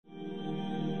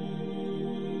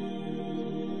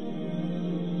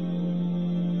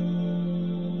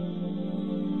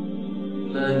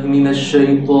من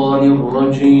الشيطان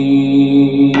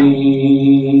الرجيم.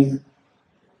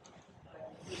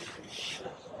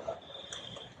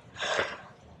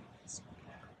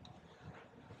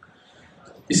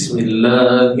 بسم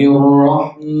الله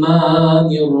الرحمن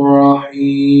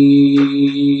الرحيم.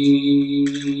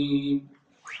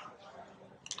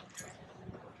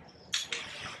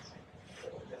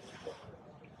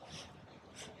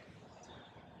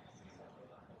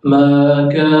 ما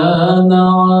كان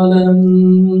على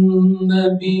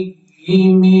النبي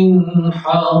من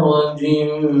حرج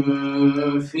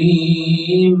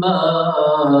فيما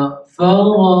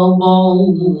فرض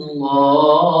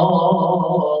الله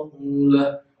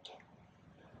له،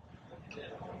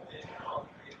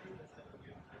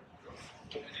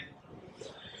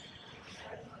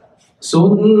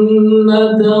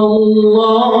 سنة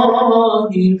الله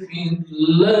في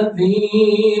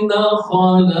الذين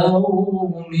خلوا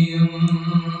من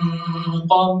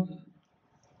قبل،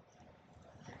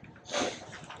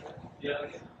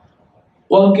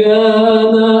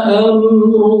 وكان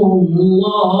أمر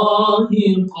الله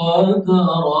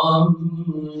قدرا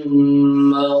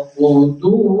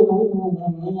مقدورا.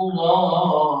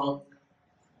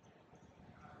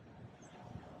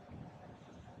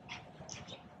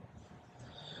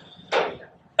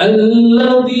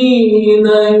 الذين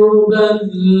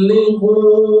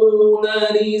يبلغون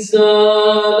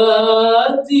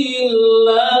رسالات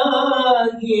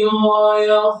الله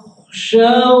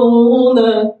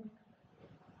ويخشونه،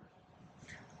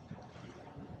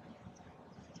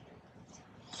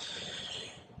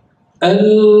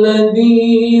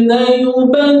 الذين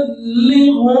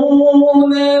يبلغون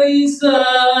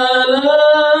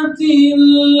رسالات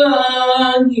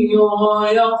الله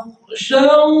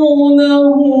ويخشونه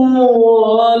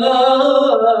ولا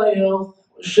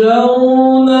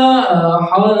يخشون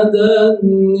أحدا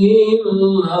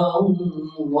إلا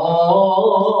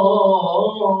الله،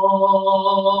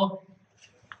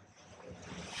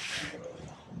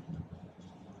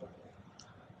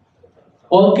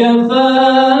 وكفى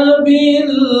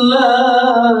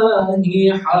بالله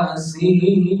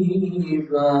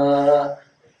حسيبا.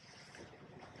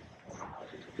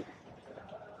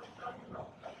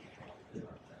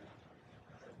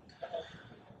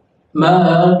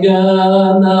 ما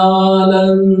كان على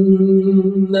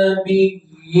النبي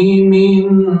من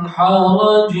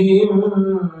حرج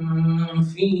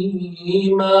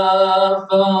فيما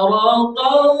فرض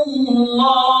الله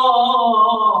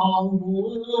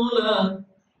له،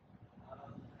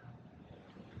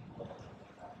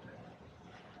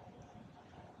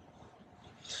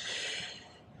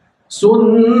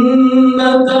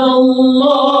 سنة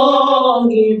الله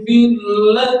في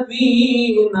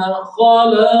الذين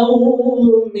خلوا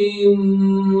من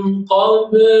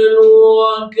قبل،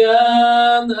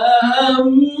 وكان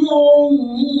أمر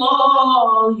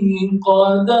الله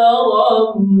قدرا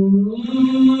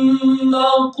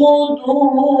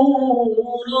مقدورا.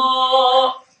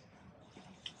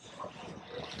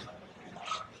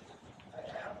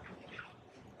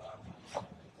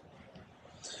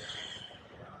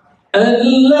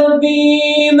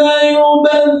 الذين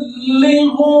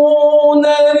يبلغون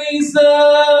رسالات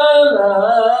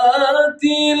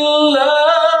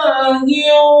الله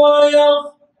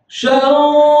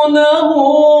ويخشونه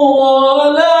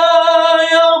ولا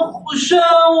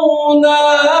يخشون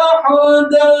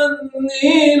أحدا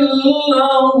إلا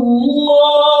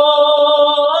الله،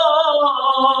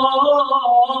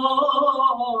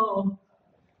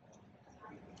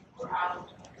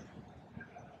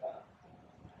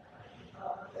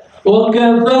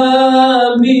 وكفى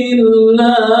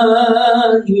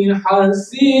بالله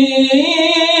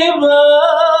حسيبا.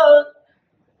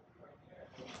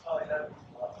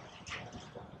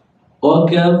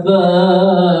 وكفى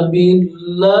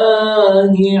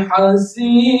بالله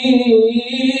حسيبا.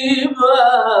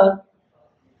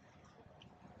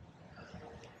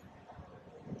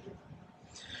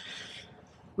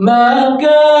 ما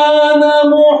كان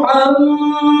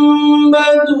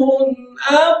محمد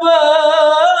أبا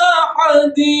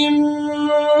أحد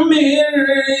من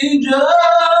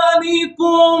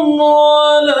رجالكم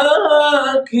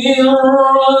ولكن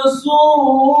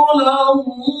رسول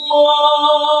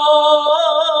الله،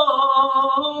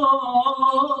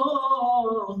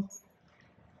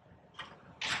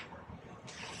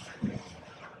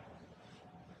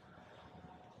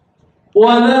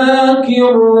 ولكن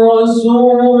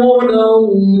رسول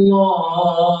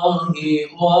الله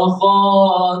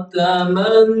وخاتم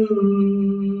النبيين.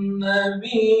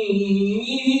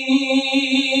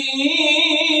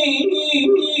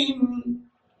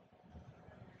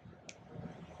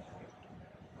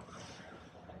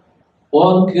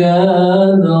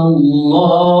 وكان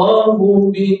الله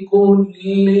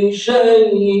بكل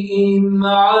شيء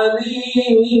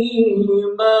عليما.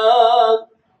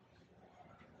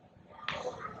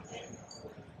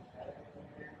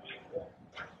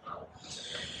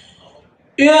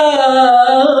 يا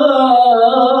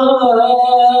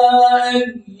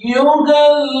أيها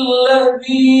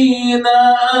الذين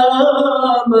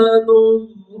آمنوا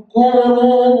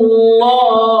اذكروا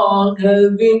الله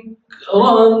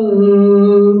ذكرا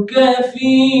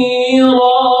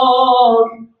كثيرا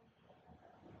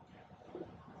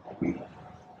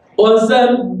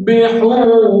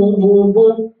وسبحوه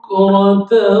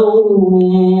بكرة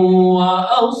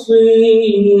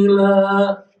وأصيلا.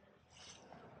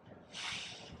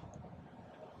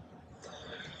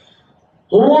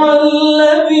 هو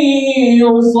الذي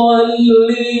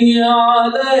يصلي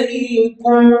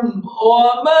عليكم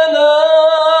وملائكته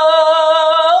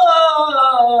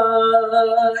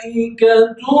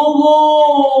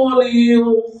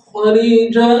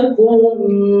ليخرجكم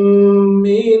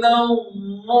من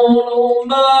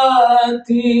الظلمات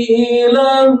إلى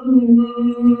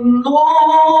النور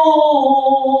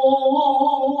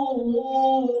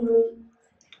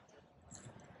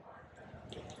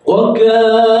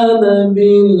وكان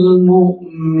بالمؤمنين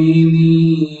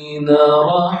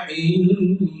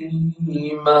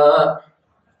رحيما.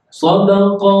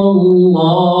 صدق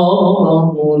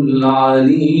الله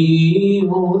العلي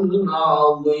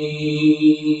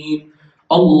العظيم.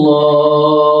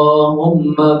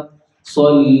 اللهم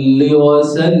صل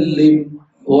وسلم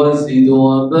وزد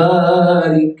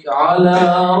وبارك على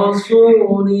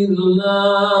رسول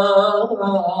الله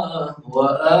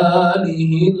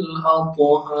وآله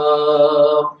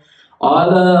الأطهار.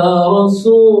 على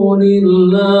رسول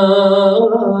الله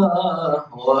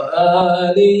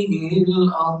وآله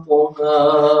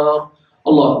الأطهار.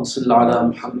 اللهم صل على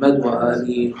محمد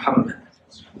وآل محمد.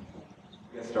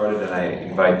 Get started, and I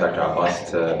invite Dr.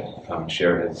 Abbas to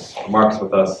share his remarks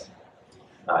with us.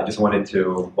 I just wanted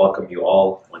to welcome you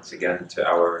all once again to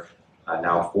our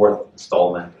now fourth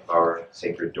installment of our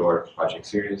Sacred Door project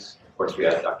series. Of course, we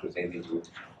have Dr. Zaini, who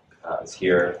is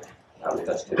here with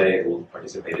us today, who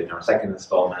participated in our second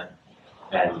installment.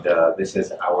 And this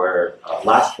is our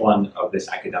last one of this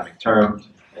academic term.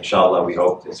 Inshallah, we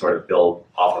hope to sort of build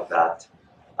off of that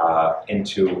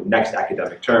into next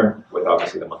academic term, with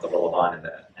obviously the month of Ramadan and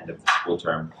the end of the school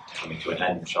term coming to an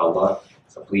end, inshallah.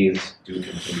 So please do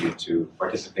continue to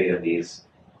participate in these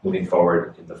moving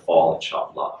forward in the fall,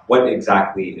 inshallah. What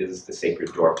exactly is the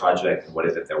Sacred Door Project, and what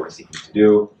is it that we're seeking to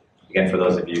do? Again, for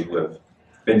those of you who have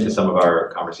been to some of our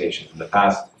conversations in the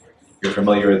past, you're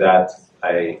familiar that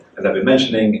as I've been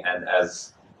mentioning, and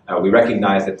as we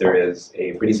recognize that there is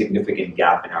a pretty significant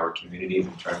gap in our communities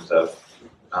in terms of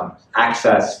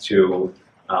access to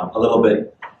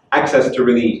access to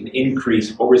really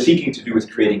increase. What we're seeking to do is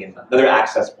creating another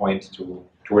access point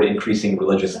toward increasing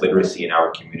religious literacy in our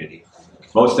community.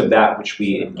 Most of that which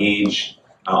we engage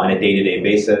on a day-to-day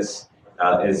basis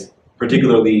is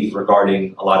particularly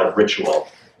regarding a lot of ritual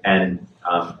and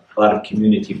a lot of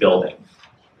community building.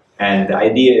 And the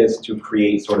idea is to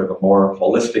create sort of a more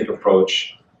holistic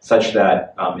approach such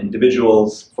that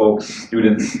individuals, folks,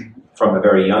 students from a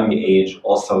very young age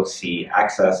also see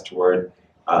access toward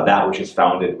that which is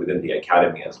founded within the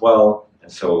academy as well.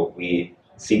 And so we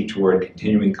seek toward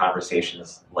continuing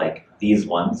conversations like these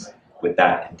ones with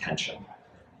that intention.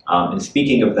 And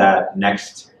speaking of that,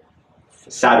 next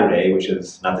Saturday, which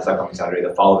is not this upcoming Saturday,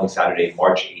 the following Saturday,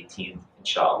 March 18th,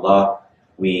 inshallah,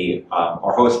 we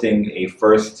are hosting a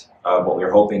first, what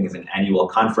we're hoping is an annual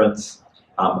conference,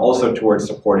 also towards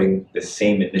supporting this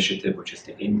same initiative, which is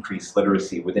to increase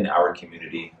literacy within our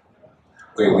community,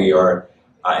 where we are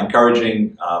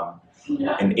encouraging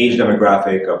an age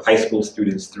demographic of high school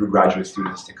students through graduate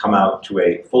students to come out to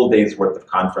a full day's worth of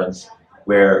conference,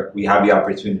 where we have the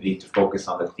opportunity to focus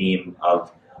on the theme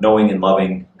of knowing and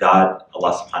loving God,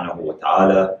 Allah subhanahu wa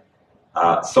ta'ala.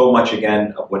 So much,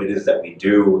 again, of what it is that we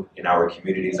do in our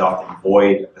communities often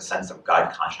void of the sense of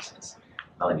God consciousness.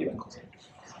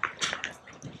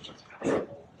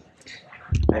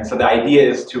 And so the idea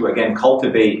is to, again,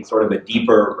 cultivate sort of a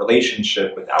deeper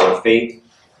relationship with our faith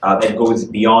that goes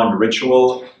beyond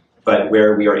ritual, but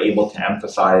where we are able to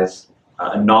emphasize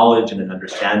a knowledge and an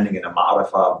understanding and a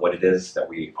ma'arifah of what it is that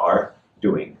we are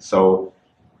doing. So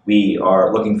we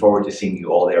are looking forward to seeing you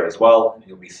all there as well.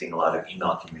 You'll be seeing a lot of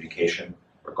email communication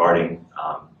regarding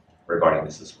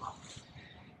this as well.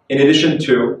 In addition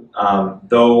to,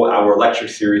 though our lecture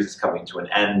series is coming to an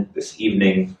end this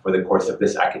evening for the course of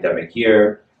this academic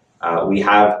year, we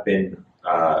have been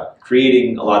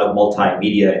creating a lot of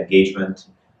multimedia engagement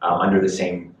under the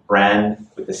same brand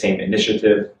with the same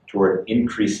initiative toward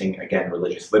increasing, again,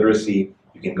 religious literacy,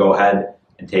 you can go ahead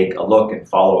and take a look and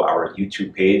follow our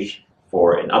YouTube page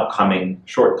for an upcoming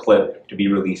short clip to be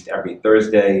released every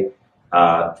Thursday,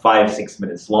 5-6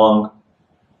 minutes long,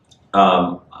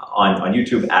 on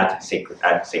YouTube at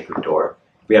Sacred Door.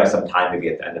 If we have some time, maybe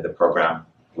at the end of the program,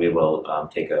 we will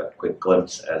take a quick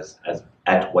glimpse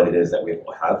at what it is that we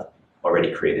have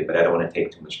already created. But I don't want to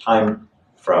take too much time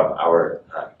from our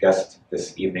guest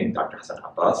this evening, Dr. Hassan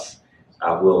Abbas.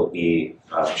 We'll be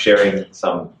sharing his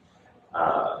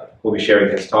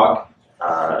talk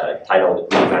titled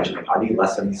Reimagining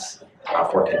Lessons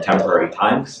for Contemporary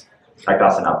Times. Dr.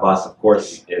 Hassan Abbas, of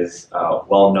course, is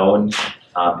well known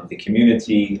in the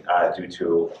community due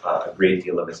to a great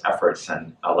deal of his efforts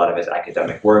and a lot of his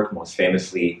academic work. Most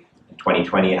famously, in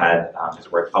 2020, had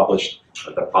his work published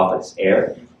with The Prophet's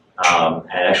Heir. And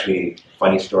actually,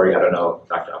 funny story, I don't know,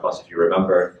 Dr. Abbas, if you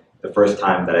remember, the first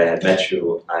time that I had met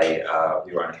you,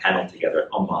 we were on a panel together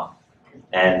at Ummah,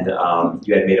 and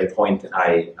you had made a point, and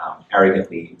I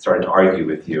arrogantly started to argue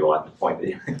with you on the point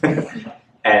that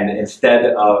and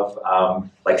instead of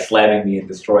like slamming me and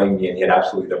destroying me, and he had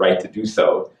absolutely the right to do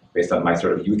so based on my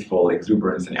sort of youthful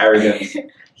exuberance and arrogance,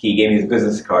 he gave me his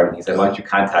business card and he said, why don't you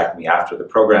contact me after the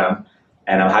program,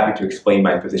 and I'm happy to explain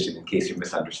my position in case you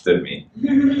misunderstood me.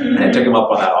 And I took him up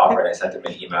on that offer and I sent him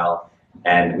an email,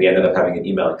 and we ended up having an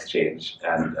email exchange,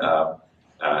 and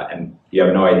you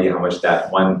have no idea how much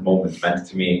that one moment meant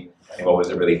to me and what was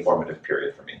a really formative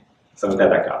period for me. So with that,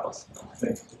 Dr. Abbas.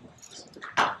 Thank you.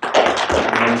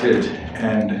 Delighted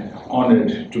and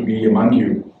honored to be among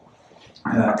you.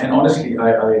 And honestly,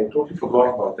 I totally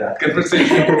forgot about that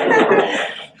conversation.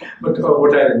 But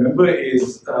what I remember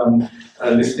is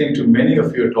listening to many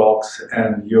of your talks,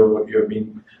 and you're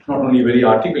being not only very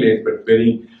articulate, but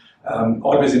very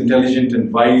always intelligent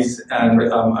and wise.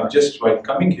 And I've just, while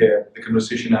coming here, the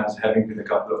conversation I was having with a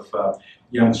couple of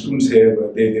young students here,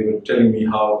 where they were telling me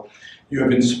how you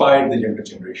have inspired the younger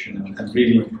generation, and I'm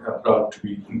really proud to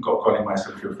be calling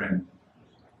myself your friend.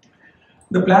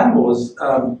 The plan was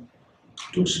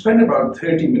to spend about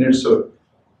 30 minutes or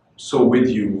so with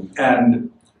you, and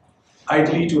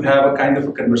ideally to have a kind of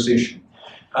a conversation,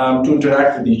 to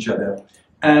interact with each other,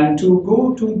 and to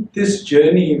go to this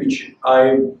journey, which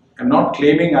I am not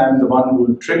claiming I'm the one who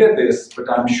will trigger this, but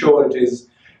I'm sure it is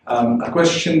a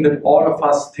question that all of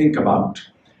us think about.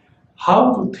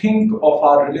 How to think of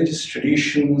our religious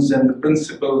traditions and the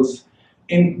principles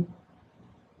in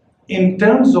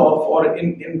terms of, or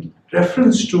in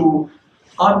reference to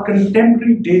our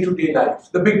contemporary day-to-day life,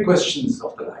 the big questions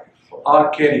of the life, our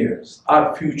careers,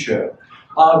 our future,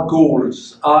 our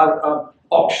goals, our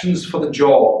options for the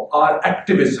job, our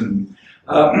activism,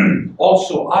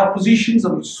 also our positions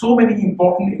on so many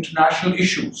important international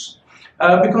issues.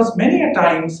 Because many a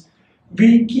times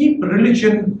we keep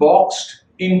religion boxed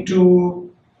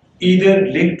into either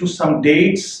linked to some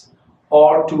dates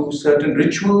or to certain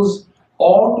rituals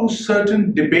or to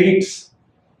certain debates.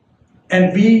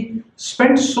 And we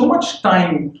spend so much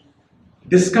time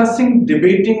discussing,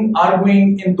 debating,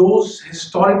 arguing in those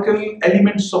historical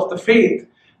elements of the faith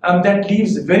that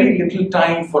leaves very little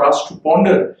time for us to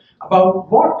ponder about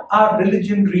what our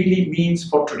religion really means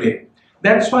for today.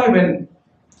 That's why when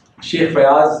Sheikh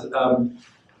Fayaz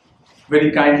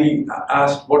very kindly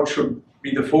asked what should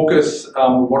be the focus,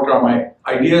 what are my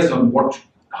ideas on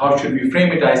how should we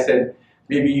frame it, I said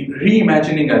maybe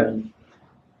reimagining Ali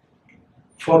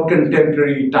for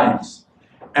contemporary times.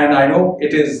 And I know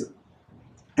it is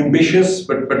ambitious,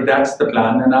 but that's the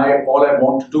plan, and all I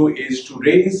want to do is to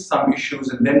raise some issues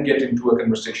and then get into a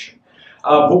conversation.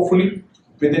 Hopefully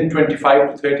within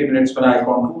 25 to 30 minutes, when I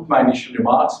conclude my initial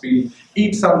remarks, we'll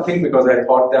eat something, because I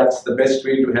thought that's the best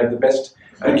way to have the best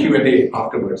Q&A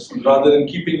afterwards, rather than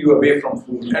keeping you away from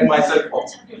food, and myself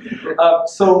also.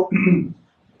 So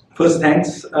first,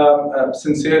 thanks,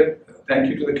 sincere thank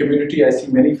you to the community. I see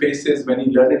many faces, many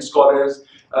learned scholars,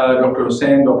 Dr.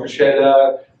 Hussain, Dr.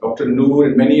 Shaila, Dr. Noor,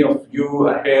 and many of you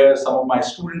are here. Some of my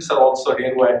students are also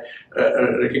here who I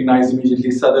recognize immediately,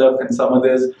 Sadaf and some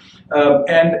others.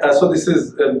 So this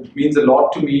means a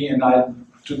lot to me, and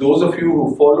to those of you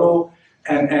who follow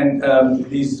and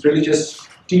these religious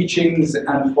teachings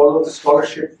and follow the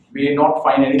scholarship may not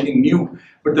find anything new,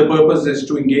 but the purpose is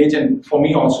to engage and for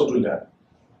me also to learn.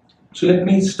 So let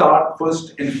me start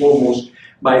first and foremost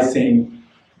by saying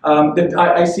that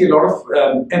I see a lot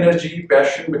of energy,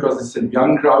 passion, because it's a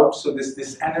young crowd. So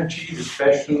this energy, this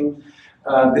passion,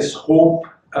 this hope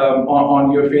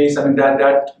on your face, I mean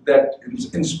that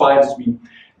inspires me,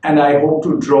 and I hope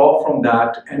to draw from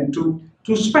that and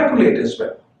to speculate as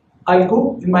well. I'll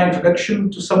go in my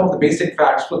introduction to some of the basic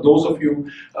facts for those of you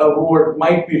who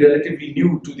might be relatively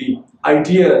new to the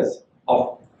ideas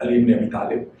of Ali ibn Abi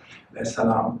Talib,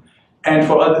 salam. And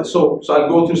for others, so I'll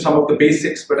go through some of the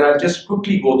basics, but I'll just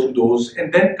quickly go through those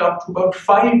and then come to about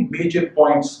 5 major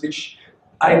points which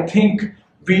I think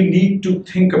we need to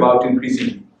think about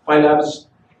increasingly. While I was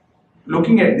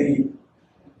looking at the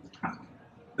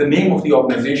name of the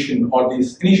organization or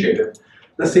this initiative,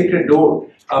 the Sacred Door,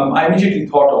 I immediately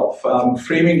thought of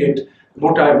framing it.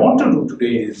 What I want to do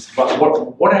today is,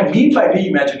 what I mean by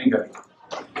reimagining Ali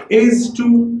is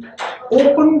to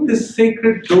open this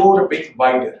sacred door a bit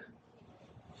wider.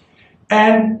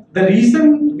 And the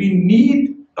reason we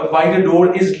need a wider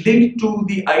door is linked to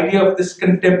the idea of this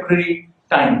contemporary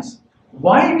times.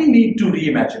 Why we need to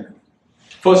reimagine it?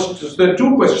 First, there are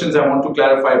 2 questions I want to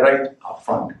clarify right up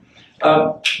front.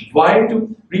 Why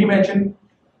to reimagine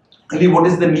Ali? What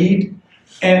is the need?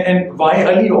 And why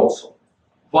Ali also?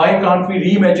 Why can't we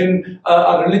reimagine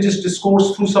a religious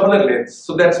discourse through some other lens?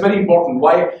 So that's very important.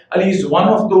 Why Ali is one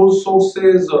of those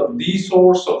sources, or the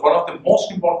source, or one of the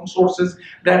most important sources,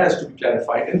 that has to be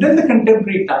clarified. And then the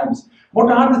contemporary times.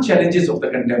 What are the challenges of the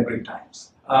contemporary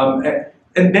times? And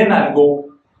then I'll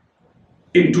go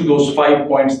into those 5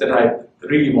 points that I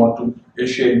really want to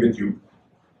share with you.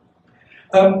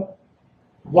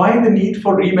 Why the need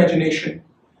for reimagination?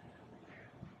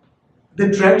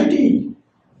 The tragedy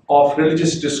of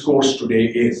religious discourse today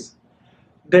is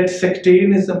that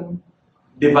sectarianism,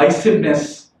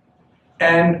 divisiveness,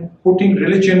 and putting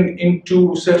religion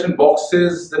into certain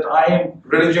boxes, that I am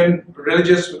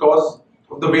religious because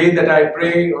of the way that I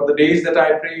pray, or the days that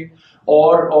I pray,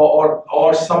 or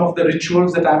some of the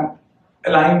rituals that I'm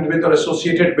aligned with or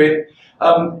associated with,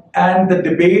 and the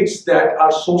debates that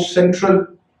are so central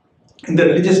in the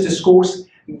religious discourse,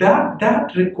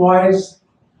 that requires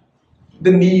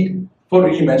the need for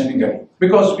reimagining Ali.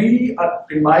 Because we are,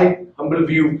 in my humble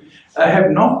view,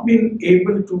 have not been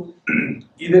able to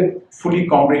either fully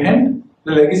comprehend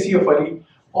the legacy of Ali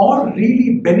or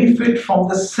really benefit from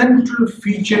the central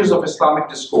features of Islamic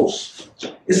discourse.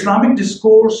 Islamic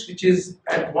discourse, which is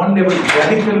at one level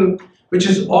radical, which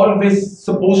is always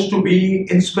supposed to be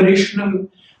inspirational,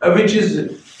 which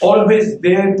is always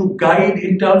there to guide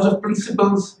in terms of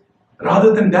principles.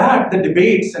 Rather than that, the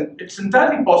debates, and it's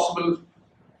entirely possible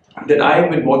that I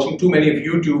have been watching too many of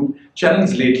YouTube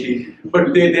channels lately,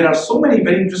 but there are so many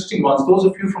very interesting ones. Those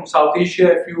of you from South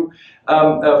Asia, if you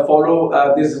follow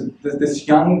this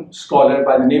young scholar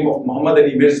by the name of Muhammad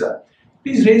Ali Mirza,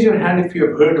 please raise your hand if you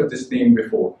have heard of this name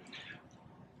before.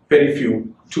 Very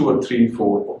few, 2 or 3,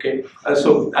 4, okay?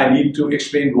 So I need to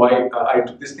explain why I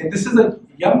took this name. This is a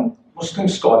young Muslim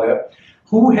scholar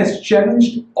who has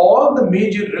challenged all the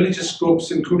major religious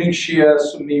groups, including Shia,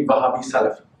 Sunni, Wahhabi,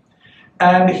 Salafi.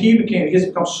 And he has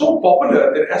become so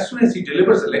popular that as soon as he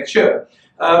delivers a lecture,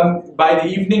 by the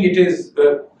evening it is,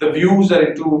 the views are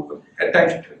into, at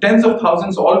times, tens of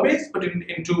thousands always, but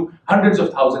into hundreds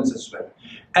of thousands as well.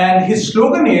 And his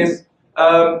slogan is,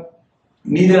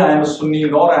 neither I am a Sunni,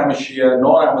 nor I am a Shia,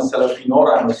 nor I am a Salafi,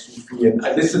 nor I am a Sufi, and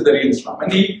this is the real Islam.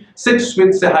 And he sits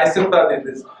with Sahih Sitta,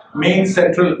 this main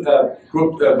central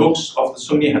books of the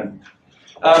Sunni Hadith.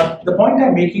 The point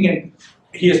I'm making, and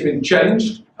he has been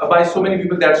challenged by so many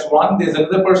people, that's one. There's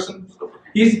another person,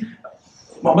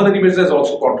 Muhammad Ali Mirza is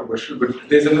also controversial, but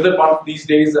there's another one these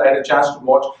days. I had a chance to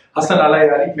watch Hassan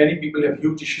Abbas. Many people have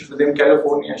huge issues with him,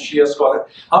 California, Shia scholar.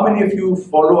 How many of you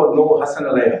follow or know Hassan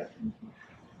Abbas?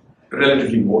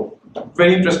 Relatively more.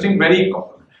 Very interesting, very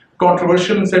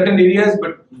controversial in certain areas,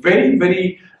 but very,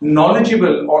 very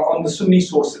knowledgeable on the Sunni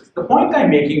sources. The point I'm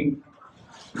making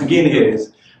again here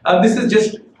is, this is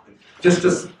just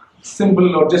a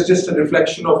symbol, or just a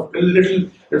reflection of, a little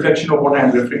reflection of what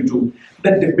I'm referring to.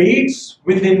 The debates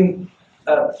within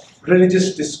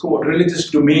religious discourse, religious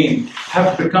domain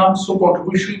have become so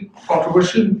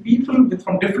controversial. People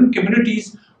from different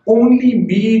communities only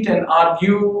meet and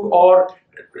argue or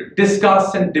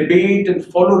discuss and debate and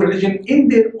follow religion in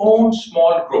their own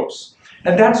small groups.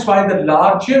 And that's why the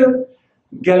larger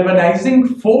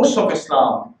galvanizing force of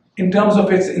Islam, in terms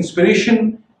of its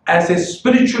inspiration as a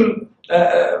spiritual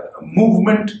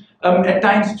movement, at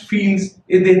times it feels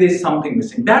there's something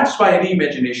missing. That's why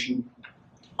reimagining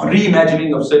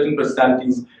of certain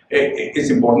personalities is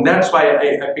important. That's why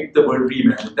I picked the word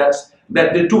reimagine.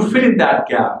 To fill in that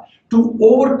gap, to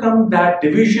overcome that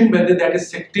division, whether that is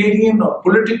sectarian or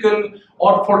political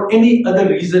or for any other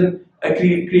reason,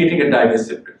 creating a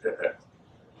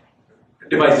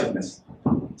divisiveness.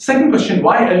 Second question,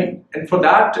 why Ali? And for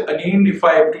that, again, if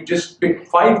I have to just pick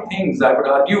 5 things, I would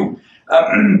argue,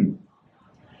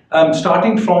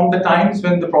 Starting from the times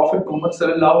when the Prophet Muhammad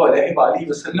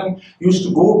ﷺ used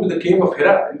to go to the cave of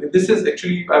Hira. This is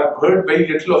actually, I've heard very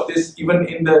little of this even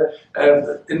in the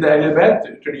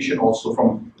Ahl-Bayt tradition also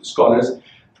from scholars.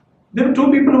 There were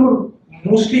two people who were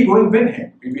mostly going with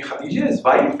him, Bibi Khadija, his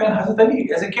wife, and Hazrat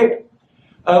Ali as a kid.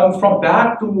 From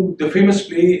that to the famous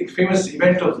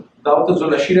event of Dawat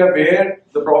al-Ashira, where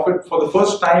the Prophet for the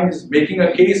first time is making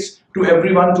a case to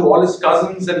everyone, to all his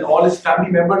cousins and all his family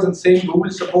members, and saying, who will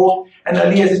support? And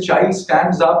Ali as a child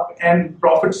stands up and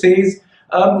Prophet says,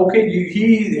 okay,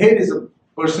 here is a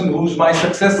person who's my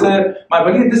successor, my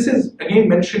wali. This is again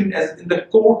mentioned as in the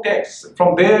core text,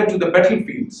 from there to the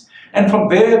battlefields, and from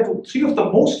there to three of the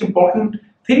most important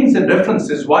things and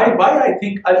references. Why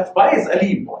is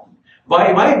Ali important?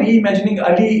 Why reimagining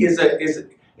Ali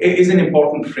is an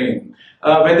important frame.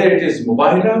 Whether it is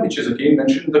Mubahala, which is again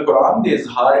mentioned in the Quran, there is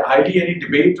hardly any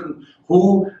debate on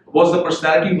who was the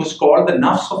personality who was called the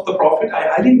nafs of the Prophet. I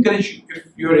highly encourage you, if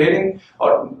you're hearing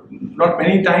or not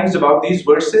many times about these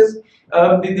verses,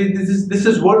 this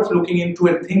is worth looking into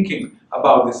and thinking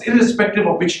about this, irrespective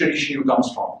of which tradition you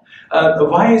comes from.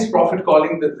 Why is Prophet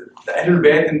calling the Ahlul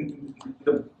Bayt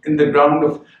in the ground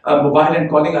of Mubahala and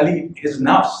calling Ali his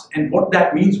nafs, and what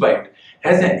that means by it?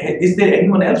 Is there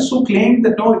anyone else who claimed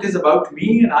that no, it is about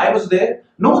me and I was there?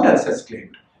 No one else has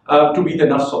claimed to be the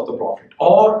nafs of the Prophet.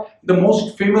 Or the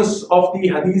most famous of the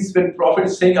hadiths when Prophet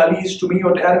is saying Ali is to me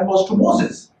what Aaron was to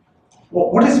Moses.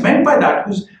 What is meant by that?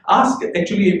 Who's asked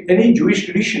actually any Jewish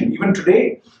tradition, even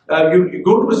today, you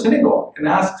go to a synagogue and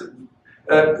ask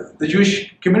the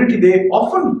Jewish community, they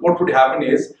often, what would happen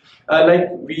is, like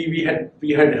we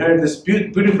had heard this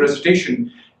beautiful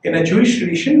recitation in a Jewish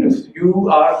tradition. If you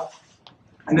are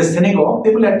in the synagogue,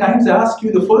 they will at times ask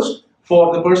you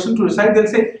for the person to recite, they'll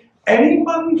say,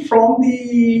 anyone from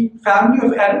the family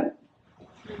of Aaron?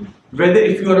 Whether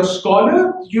if you are a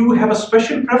scholar, you have a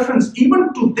special preference,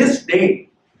 even to this day.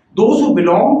 Those who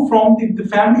belong from the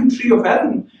family tree of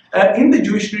Aaron in the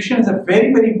Jewish tradition has a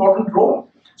very, very important role.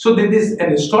 So there is,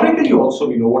 and historically also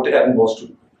we know what Aaron was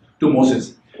to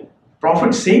Moses.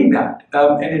 Prophet saying that,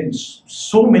 and in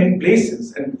so many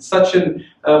places, and such an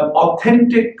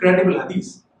authentic, credible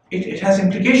hadith, it has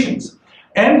implications.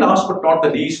 And last but not the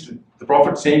least, the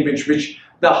Prophet saying which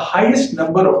the highest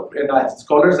number of, and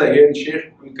scholars are here, and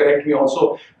Sheikh will correct me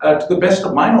also, to the best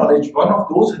of my knowledge, one of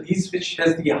those hadiths which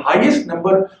has the highest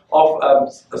number of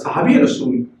Sahabi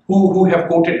Rasul who have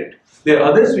quoted it. There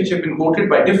are others which have been quoted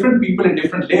by different people in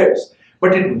different layers.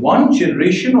 But in one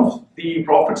generation of the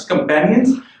Prophet's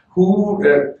companions who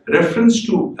reference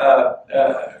to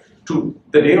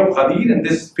the day of Ghadir, and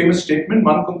this famous statement,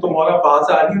 Man kuntu Mawla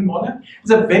Faza Ali Mawla,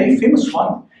 is a very famous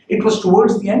one. It was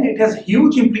towards the end, it has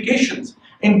huge implications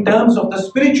in terms of the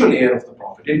spiritual layer of the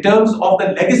Prophet, in terms of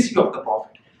the legacy of the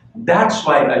Prophet. That's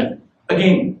why Ali.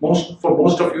 Again, for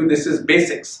most of you, this is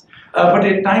basics. But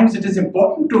at times it is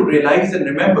important to realize and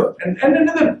remember. And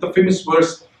another, the famous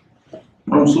verse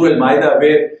from Surah Al-Ma'idah,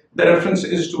 where the reference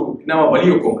is to Inama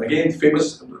Waliyukum, again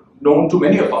famous, known to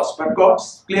many of us, but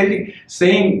God's clearly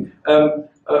saying,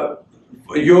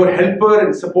 your helper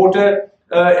and supporter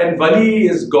and Wali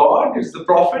is God, it's the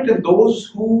Prophet, and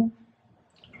those who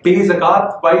pay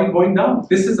zakat while going down.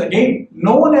 This is again,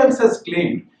 no one else has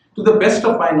claimed, to the best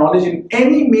of my knowledge, in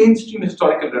any mainstream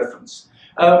historical reference,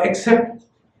 except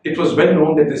it was well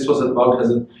known that this was about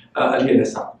Hazrat Ali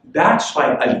al-Assam. That's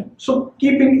why Ali. So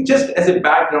keeping just as a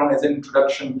background, as an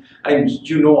introduction, and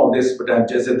you know all this, but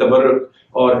just a tabarruk,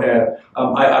 or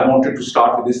I wanted to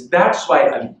start with this. That's why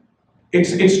Ali.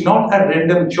 It's not a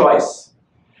random choice.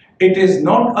 It is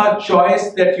not a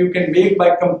choice that you can make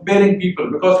by comparing people,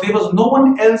 because there was no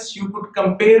one else you could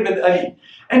compare with Ali.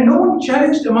 And no one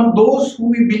challenged among those who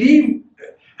we believe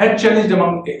had challenged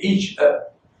among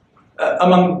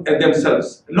among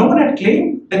themselves. No one had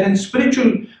claimed that in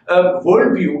spiritual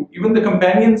worldview, even the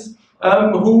companions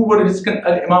who were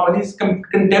Imam Ali's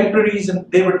contemporaries,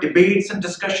 and there were debates and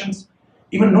discussions,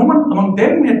 even no one among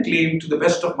them had claimed, to the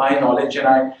best of my knowledge, and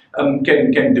I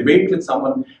can debate with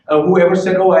someone, whoever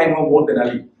said, oh, I know more than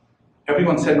Ali.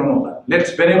 Everyone said, no,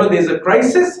 let's, whenever there's a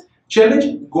crisis,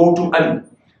 challenge, go to Ali.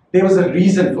 There was a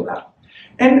reason for that.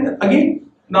 And again,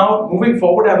 now moving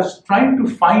forward, I was trying to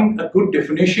find a good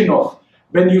definition of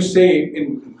when you say,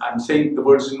 I'm saying the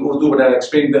words in Urdu, but I'll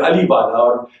explain the Ali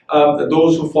Wala, or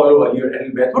those who follow Ali or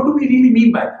Ahlul Bayt. What do we really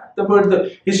mean by that?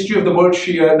 The history of the word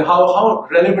Shia, and how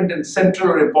relevant and central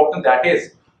or important that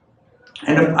is.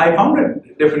 And I found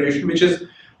a definition which is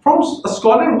from a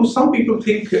scholar who some people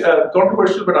think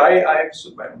controversial, but I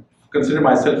consider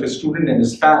myself a student and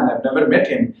his fan. I've never met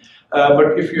him.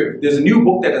 But there's a new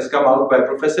book that has come out by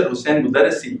Professor Hussain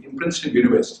Mudarrisi in Princeton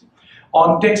University.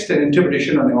 on text and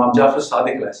interpretation on Imam Jafar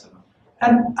Sadiq alayhi salam.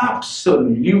 An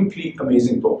absolutely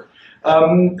amazing book.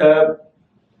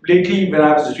 Lately, when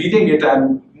I was reading it,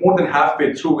 I'm more than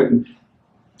halfway through, and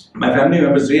my family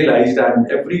members realized I'm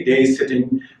every day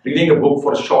sitting, reading a book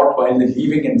for a short while, then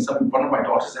leaving, and one of my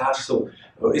daughters asked, so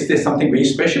is there something very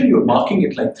special? You're marking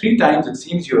it like 3 times, it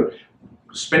seems you're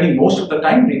spending most of the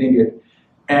time reading it,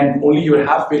 and only you're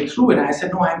halfway through. And I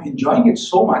said, no, I'm enjoying it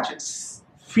so much. It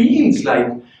feels like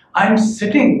I'm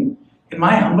sitting, in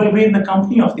my humble way, in the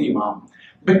company of the Imam,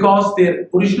 because their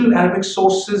original Arabic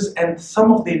sources and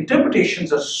some of the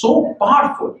interpretations are so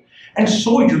powerful and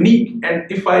so unique. And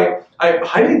if I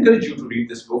highly encourage you to read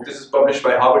this book. This is published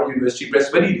by Harvard University Press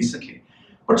very recently.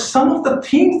 But some of the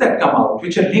themes that come out,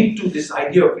 which are linked to this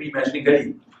idea of reimagining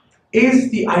Ali, is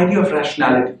the idea of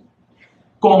rationality,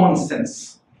 common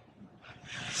sense,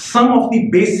 some of the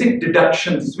basic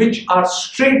deductions which are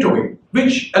straight away,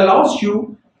 which allows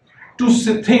you to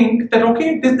think that,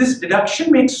 okay, this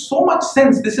deduction makes so much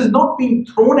sense. This is not being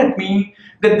thrown at me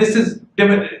that this is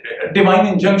divine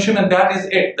injunction and that is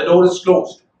it, the door is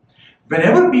closed.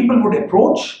 Whenever people would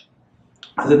approach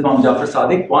Hazrat Imam Jafar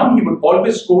Sadiq, one, he would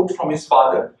always quote from his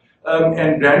father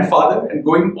and grandfather, and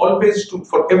going always to,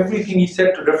 for everything he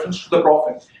said, to reference to the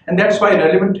Prophet. And that's why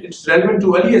it's relevant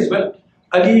to Ali as well.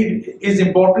 Ali is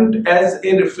important as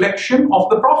a reflection of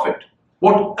the Prophet.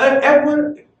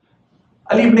 Whatever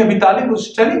Ali ibn Abi Talib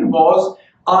was telling was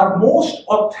our most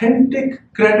authentic,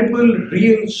 credible,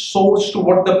 real source to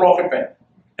what the Prophet meant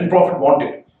and Prophet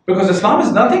wanted. Because Islam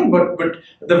is nothing but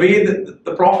the way that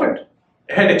the Prophet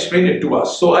had explained it to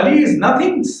us. So Ali is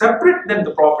nothing separate than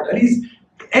the Prophet. Ali is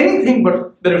anything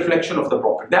but the reflection of the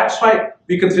Prophet. That's why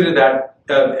we consider that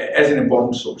as an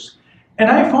important source. And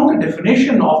I found a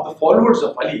definition of the followers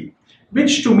of Ali,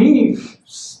 which to me,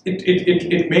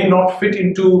 it may not fit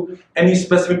into any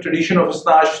specific tradition of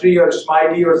Isna Ashri or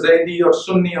Ismaili or Zaidi or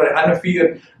Sunni or Hanafi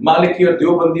or Maliki or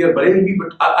Deobandi or Barelvi,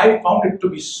 but I found it to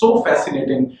be so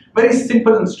fascinating, very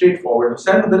simple and straightforward.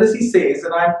 Hussain Madarisi says,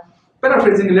 and I'm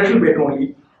paraphrasing a little bit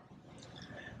only,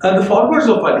 the followers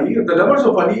of Ali, the lovers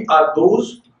of Ali, are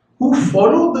those who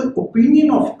follow the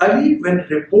opinion of Ali when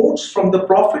reports from the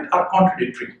Prophet are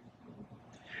contradictory.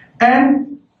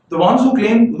 And the ones who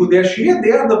claim who they are Shia,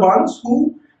 they are the ones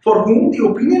for whom the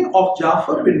opinion of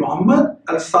Jafar bin Muhammad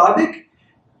al-Sadiq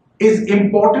is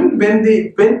important when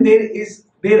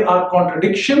there are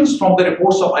contradictions from the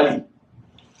reports of Ali.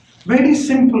 Very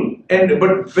simple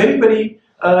but very, very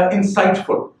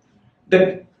insightful.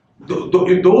 That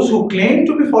those who claim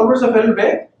to be followers of Ahlul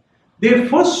Bayt, their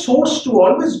first source to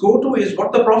always go to is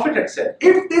what the Prophet had said.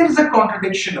 If there is a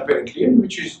contradiction apparently,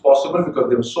 which is possible because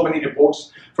there were so many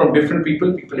reports from different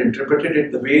people interpreted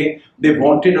it the way they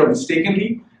wanted or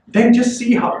mistakenly, then just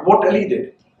see what Ali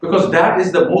did. Because that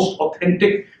is the most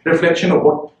authentic reflection of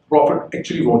what Prophet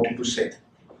actually wanted to say.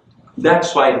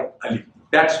 That's why Ali.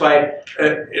 That's why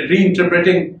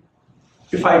reinterpreting,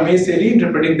 if I may say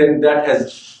reinterpreting, then that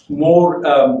has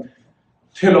more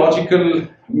theological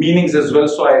meanings as well.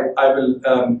 So I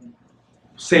will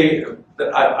say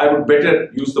that I would better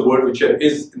use the word which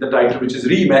is in the title, which is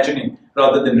reimagining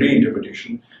rather than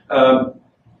reinterpretation.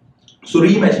 So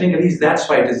reimagining, at least that's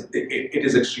why it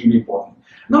is extremely important.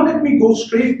 Now let me go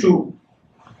straight to,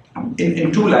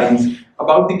 in 2 lines,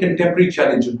 about the contemporary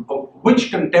challenge, of which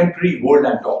contemporary world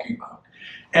I'm talking about.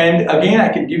 And again, I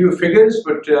can give you figures,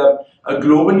 but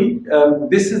globally,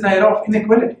 this is the era of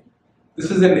inequality. This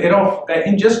is an era of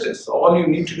injustice. All you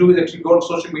need to do is actually go on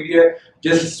social media,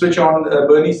 just switch on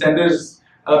Bernie Sanders,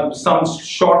 some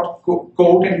short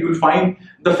quote, and you will find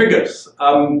the figures.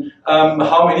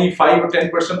 How many 5 or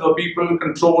 10% of the people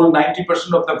control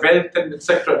 90% of the wealth, and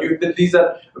etc. These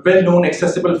are well-known,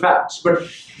 accessible facts. But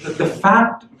the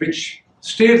fact which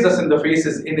stares us in the face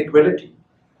is inequality,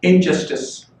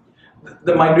 injustice,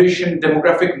 the migration,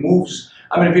 demographic moves.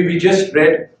 I mean, we just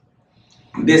read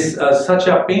this such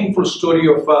a painful story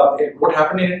of what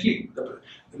happened in Italy. The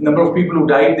number of people who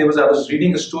died. I was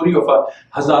reading a story of a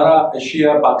Hazara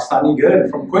Shia Pakistani girl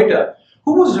from Quaid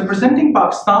who was representing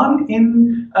Pakistan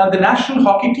in the national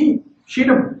hockey team. She had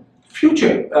a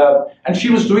future and she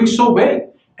was doing so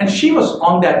well. And she was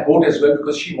on that boat as well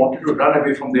because she wanted to run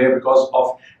away from there because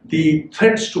of the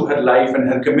threats to her life and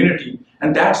her community.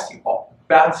 And that's the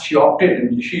path she opted,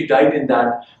 and she died in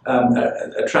that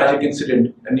a tragic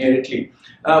incident near Italy.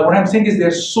 What I'm saying is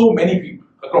there's so many people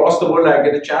across the world. I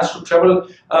get a chance to travel,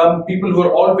 people who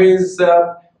are always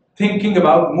thinking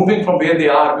about moving from where they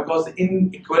are because the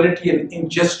inequality and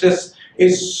injustice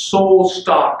is so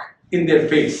stark in their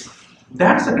face.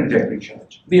 That's a contemporary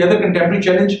challenge. The other contemporary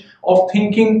challenge of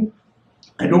thinking,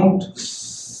 I don't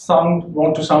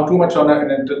want to sound too much on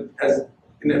as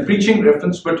in a preaching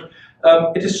reference, but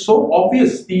it is so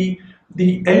obvious the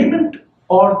element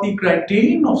or the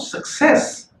criterion of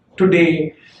success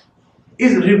today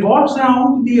revolves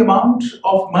around the amount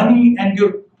of money and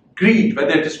your greed,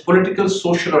 whether it is political,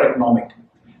 social, or economic.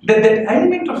 That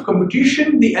element of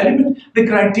competition, the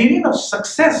criterion of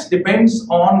success depends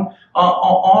on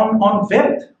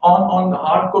wealth, on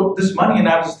hardcore this money. And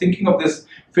I was thinking of this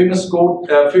famous quote,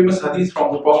 famous hadith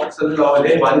from the Prophet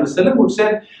ﷺ, who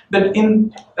said that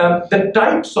in the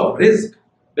types of risk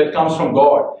that comes from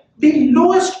God, the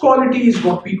lowest quality is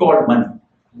what we call money.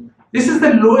 This is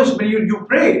the lowest. When you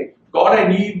pray, God, I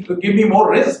need to give me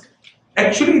more risk.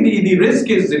 Actually, the risk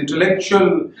is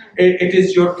intellectual. It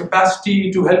is your capacity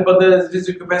to help others. It is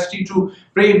your capacity to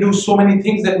pray and do so many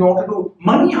things that you want to do.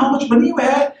 Money, how much money you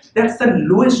have, that's the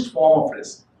lowest form of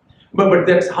risk. But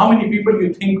that's how many people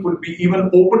you think would be even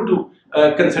open to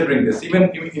considering this, even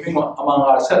among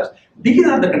ourselves. These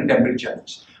are the contemporary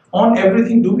challenges. On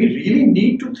everything, do we really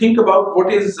need to think about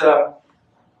what is...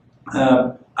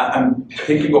 I'm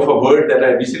thinking of a word that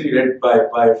I recently read by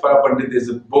Farah Pandit. There's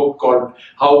a book called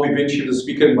How We Win. She was a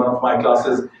speaker in one of my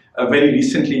classes very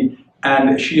recently,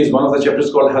 and she has one of the chapters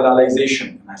called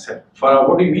Halalization. And I said, Farah,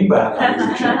 what do you mean by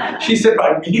halalization? She said,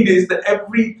 what I mean is that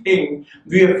everything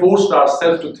we have forced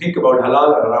ourselves to think about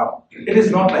halal around. It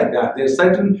is not like that. There are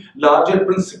certain larger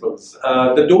principles.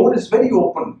 The door is very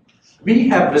open. We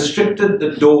have restricted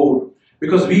the door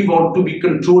because we want to be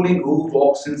controlling who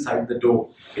walks inside the door.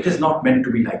 It is not meant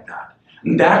to be like that.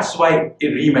 And that's why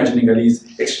reimagining Ali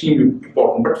is extremely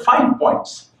important. But 5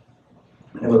 points.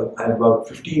 I have about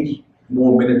 15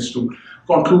 more minutes to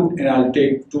conclude, and I'll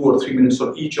take 2 or 3 minutes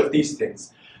for each of these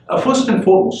things. First and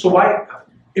foremost, so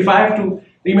if I have to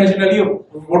reimagine Ali,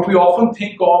 what we often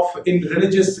think of in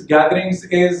religious gatherings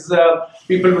is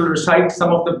people will recite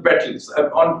some of the battles.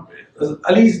 On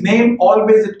Ali's name,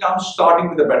 always it comes starting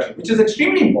with a battle, which is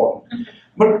extremely important.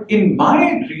 But in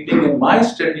my reading, in my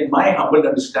study, in my humble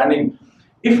understanding,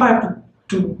 if I have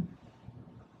to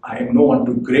I am no one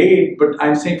to grade, but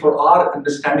I'm saying for our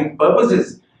understanding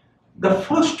purposes, the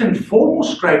first and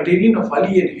foremost criterion of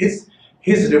Ali and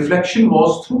his reflection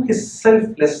was through his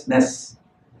selflessness.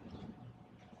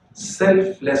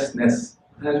 Selflessness.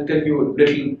 I'll tell you a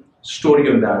little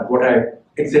story on that, what I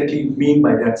exactly mean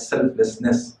by that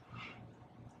selflessness.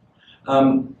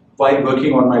 While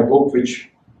working on my book, which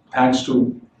thanks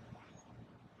to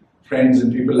friends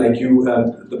and people like you,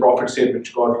 the Prophet said,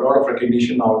 which got a lot of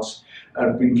recognition now.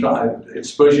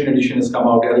 Its Persian edition has come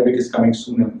out, Arabic is coming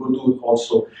soon, and Urdu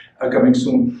also coming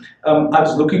soon. I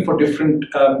was looking for different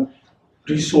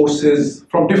resources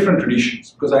from different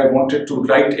traditions because I wanted to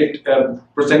write it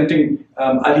presenting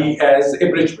Ali as a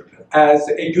bridge builder, as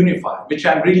a unifier, which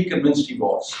I'm really convinced he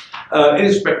was,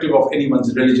 irrespective of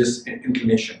anyone's religious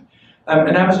inclination.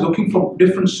 And I was looking for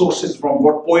different sources from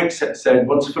what poets had said,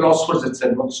 what philosophers had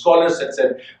said, what scholars had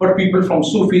said, what people from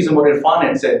Sufism or Irfan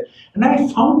had said. And I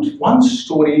found one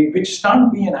story which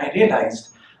stunned me, and I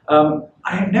realized I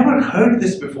had never heard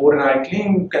this before, and I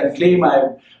can claim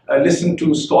I've listened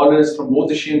to scholars from both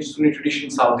the Shia and Sunni tradition,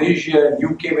 South Asia, and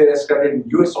UK, where I studied, in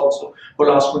US also for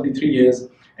the last 23 years.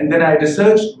 And then I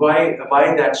researched why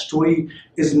that story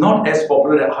is not as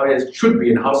popular as it should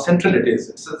be and how central it is.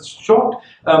 It's a short,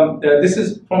 this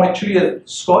is from actually a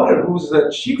scholar who's the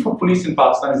chief of police in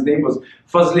Pakistan. His name was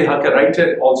Fazle Haq, a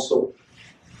writer also.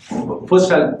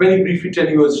 First, I'll very briefly tell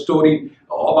you a story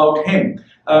about him.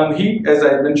 He, as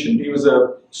I mentioned, he was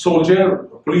a soldier,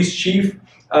 a police chief.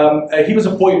 He was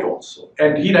a poet also.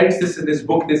 And he writes this in his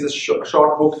book. There's a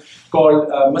short book called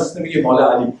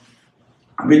Masnavi-e-Maula Ali,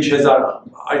 which has,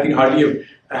 I think, hardly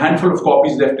a handful of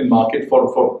copies left in market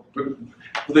for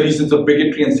the reasons of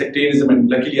bigotry and sectarianism, and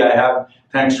luckily I have,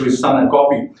 thanks to his son, a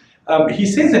copy. He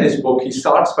says in his book, he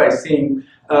starts by saying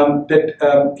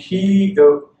that he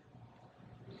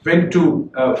went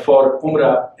to for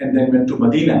Umrah and then went to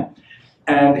Medina,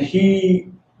 and he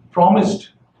promised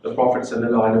the Prophet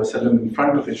ﷺ in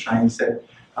front of his shrine, said,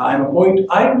 I'm a poet,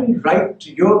 I will write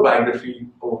your biography,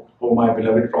 O my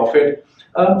beloved Prophet,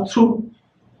 through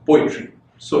poetry,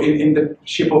 so in the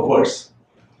shape of verse.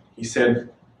 He said,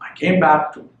 I came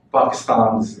back to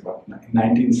Pakistan, this is about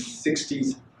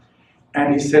 1960s,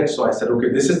 and he said, so I said, okay,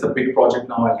 this is the big project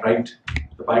now, I'll write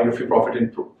the biography of Prophet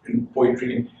in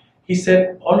poetry. He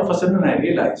said, all of a sudden I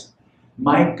realized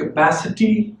my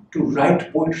capacity to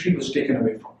write poetry was taken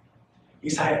away from me. He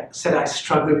said, I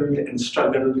struggled and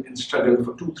struggled and struggled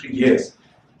for 2-3 years.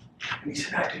 And he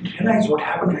said, I didn't realize what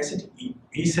happened. I said,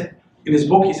 he said, in his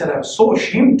book, he said, I was so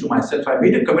ashamed to myself. I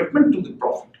made a commitment to the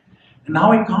Prophet. And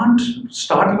now I can't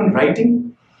start even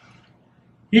writing.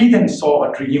 He then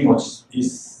saw a dream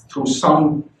through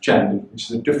some channel, which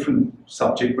is a different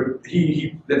subject, but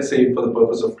he, let's say for the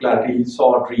purpose of clarity, he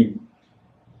saw a dream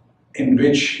in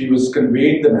which he was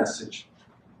conveyed the message.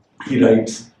 He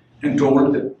writes and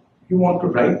told that you want to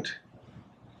write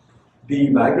the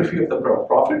biography of the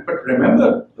Prophet, but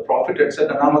remember, the Prophet had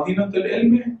said, Ana Madinatul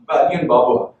Ilmi wa Aliyan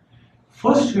Babuha.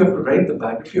 First you have to write the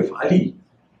biography of Ali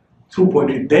through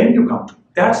poetry, then you come to.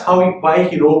 That's why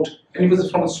he wrote, and he was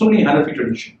from a Sunni Hanafi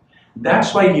tradition.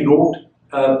 That's why he wrote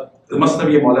the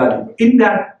Masnavi of Maula Ali. In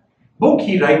that book,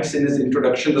 he writes in his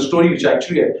introduction the story which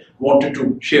actually I wanted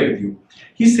to share with you.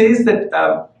 He says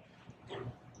that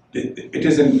it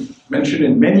is mentioned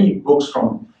in many books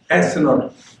from Hassan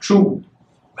or true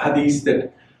hadith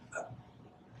that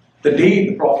the day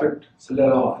the Prophet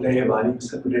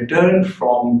ﷺ returned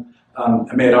from a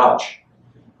Miraj,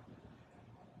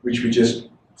 which we just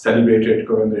celebrated,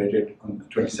 commemorated on the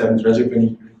 27th Rajab, when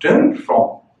he returned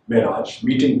from Miraj,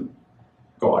 meeting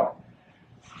God,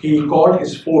 he called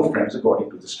his 4 friends, according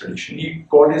to this tradition. He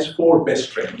called his 4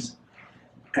 best friends,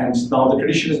 and now the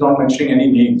tradition is not mentioning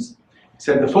any names. He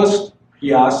said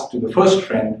he asked to the first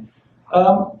friend,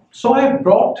 so I have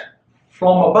brought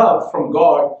from above, from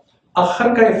God, a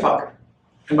kharkai fakr.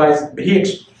 And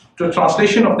the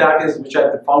translation of that is, which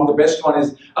I found the best one,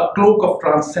 is a cloak of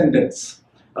transcendence.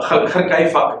 A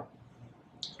kharkai fakr.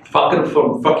 Fakr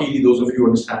from Fakiri, those of you who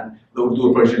understand the Urdu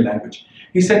or Persian language.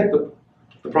 He said,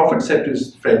 the Prophet said to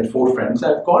his 4 friends,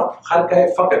 I've got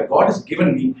kharkai fakr. God has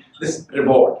given me this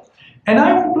reward. And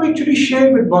I want to actually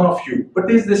share with one of you, but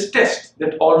there's this test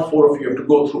that all 4 of you have to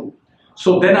go through.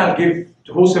 So then I'll give,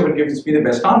 whosoever gives me the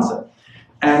best answer.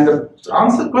 And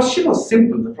the question was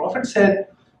simple. The Prophet said,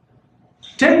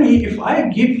 tell me, if I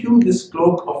give you this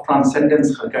cloak of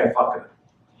transcendence, kharkai fakr,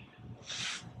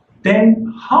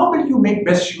 then how will you make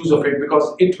best use of it,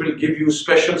 because it will give you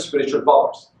special spiritual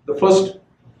powers. The first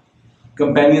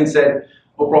companion said,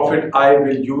 oh Prophet, I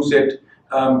will use it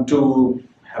to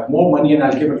have more money and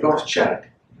I'll give a lot of charity.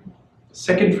 The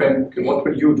second friend, okay, what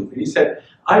will you do? He said,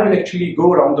 I will actually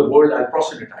go around the world, I'll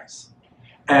proselytize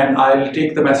and I'll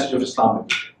take the message of Islam.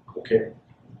 Okay.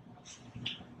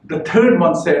 The third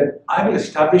one said, I will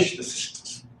establish the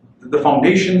systems, the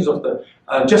foundations of the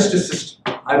justice system.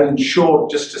 I will ensure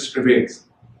justice prevails.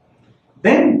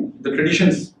 Then the tradition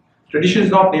is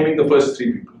not naming the first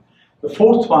 3 people. The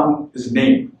 4th one is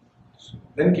named.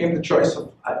 Then came the choice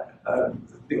of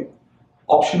the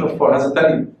option for Hazrat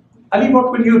Ali. Ali,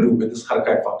 what will you do with this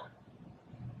kharkai fakr?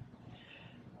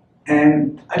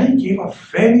 And Ali gave a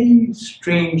very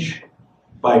strange,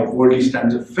 by worldly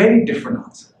standards, a very different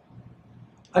answer.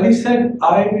 Ali said,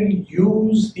 I will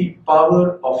use the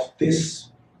power of this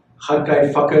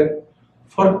kharkai fakr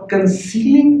for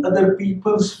concealing other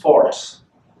people's faults.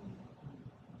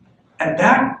 And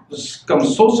that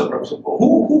comes so surprising.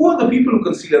 Who are the people who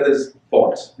conceal others'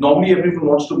 faults? Normally everyone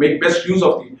wants to make best use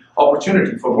of the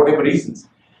opportunity for whatever reasons.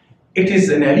 It is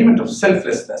an element of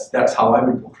selflessness. That's how I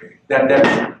will portray it.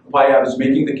 That's why I was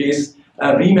making the case,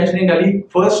 reimagining Ali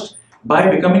first by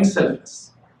becoming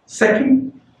selfless.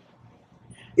 Second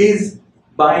is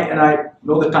by, and I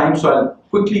know the time, so I'll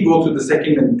quickly go through the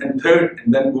second and third,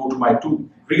 and then go to my 2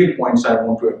 real points I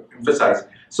want to emphasize.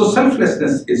 So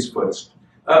selflessness is first,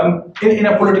 in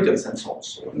a political sense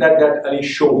also, that Ali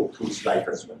showed through his life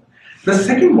as well. The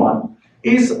second one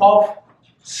is of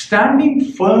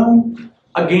standing firm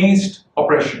against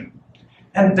oppression.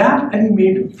 And that Ali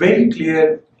made very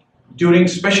clear during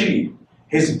especially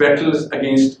his battles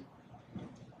against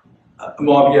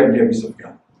Muawiyah ibn Abi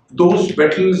Sufyan. Those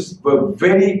battles were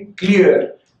very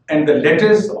clear, and the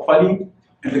letters of Ali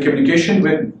and the communication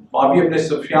with Muawiyah ibn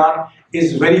Sufyan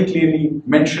is very clearly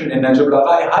mentioned in Najib al-Agha.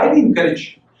 I highly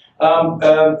encourage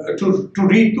to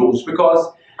read those,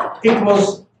 because it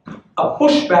was a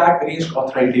pushback against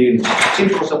authoritarianism.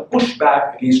 It was a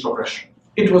pushback against oppression.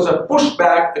 It was a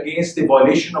pushback against the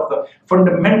violation of the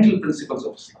fundamental principles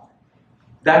of Islam.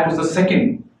 That was the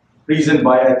second reason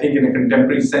why I think, in a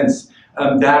contemporary sense,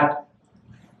 that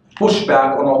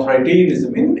pushback on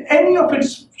authoritarianism in any of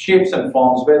its shapes and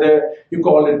forms, whether you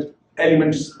call it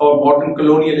elements of modern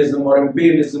colonialism or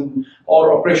imperialism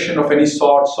or oppression of any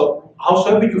sort, so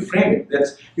howsoever you frame it,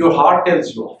 that's your heart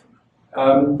tells you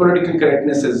often. Political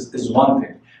correctness is one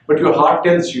thing, but your heart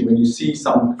tells you when you see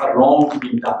a wrong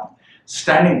being done.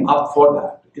 Standing up for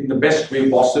that in the best way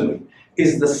possible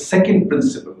is the second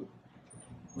principle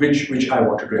which I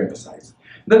wanted to emphasize.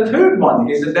 The third one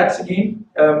is, and that's again,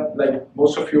 like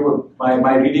most of you,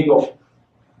 my reading of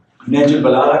Najib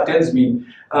al-Balagha tells me,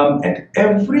 at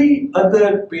every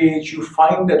other page you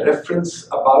find a reference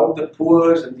about the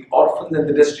poor and the orphans and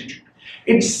the destitute.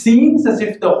 It seems as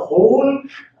if the whole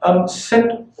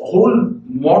whole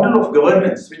model of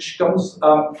governance, which comes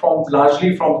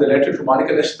largely from the letter to Malik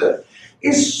al-Ashtar,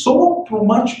 is so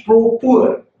much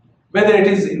pro-poor. Whether it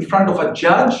is in front of a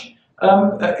judge,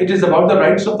 it is about the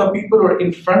rights of the people, or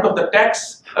in front of the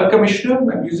tax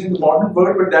commissioner. I'm using the modern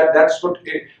word, but that's what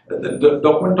the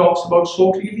document talks about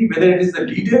so clearly. Whether it is the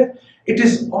leader, it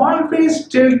is always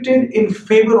tilted in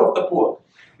favor of the poor.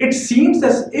 It seems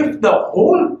as if the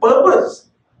whole purpose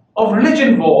of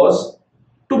religion was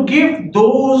to give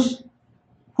those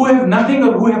who have nothing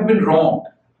or who have been wronged.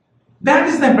 That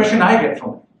is the impression I get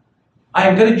from it. I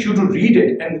encourage you to read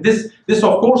it, and this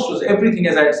of course was everything,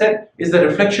 as I had said, is the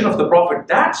reflection of the Prophet.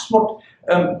 That's what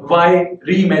why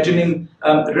reimagining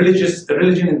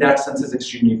religion in that sense is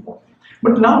extremely important.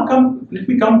 But now let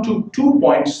me come to 2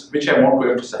 points which I want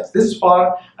to emphasize. This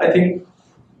far, I think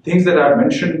things that I've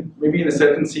mentioned maybe in a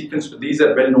certain sequence, but these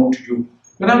are well known to you.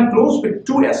 But I'll close with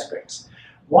 2 aspects.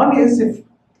 One is, if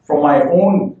from my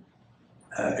own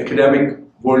academic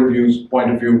worldview's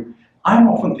point of view, I'm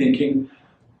often thinking,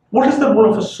 what is the role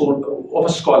of a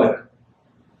scholar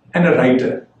and a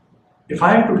writer? If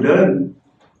I have to learn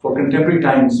for contemporary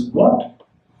times, what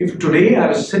if today I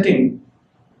was sitting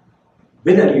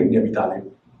with Ali ibn Abi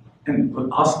Talib and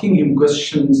asking him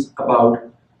questions about,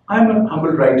 I'm a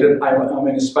humble writer, I'm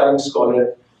an aspiring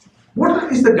scholar,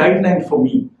 what is the guideline for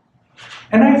me?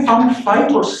 And I found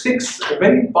 5 or 6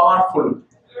 very powerful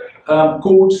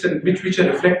quotes, and which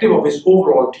are reflective of his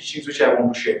overall teachings, which I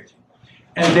want to share with you.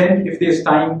 And then, if there's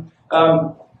time,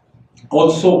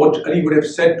 also what Ali would have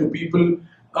said to people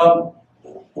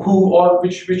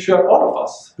which are all of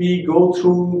us. We go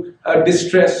through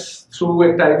distress,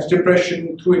 through at times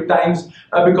depression, through at times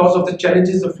because of the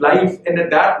challenges of life, and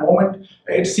at that moment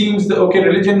it seems that, okay,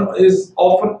 religion is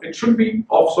often, it should be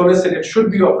of solace and it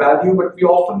should be of value, but we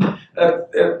often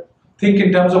think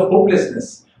in terms of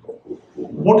hopelessness.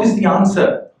 What is the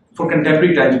answer for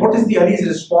contemporary times? What is the Ali's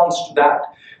response to that?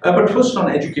 But first on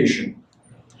education.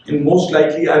 And most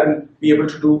likely I will be able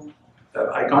to do,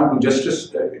 I can't do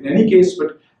justice in any case,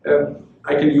 but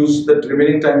I can use the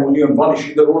remaining time only on one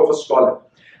issue, the role of a scholar.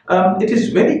 It is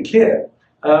very clear,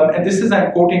 and this is,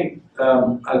 I'm quoting,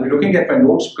 I'll be looking at my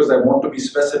notes because I want to be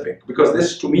specific, because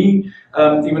this to me,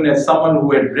 even as someone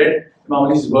who had read Imam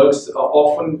Ali's works,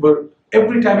 often were,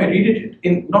 every time I read it,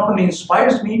 it not only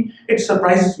inspires me, it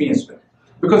surprises me as well,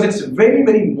 because it's very,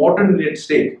 very modern in its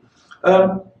take.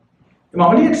 Imam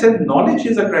Ali had said, knowledge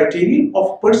is a criterion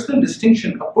of personal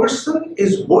distinction. A person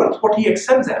is worth what he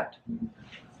excels at.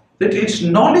 That it's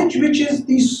knowledge which is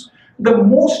the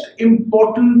most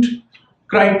important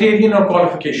criterion or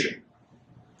qualification.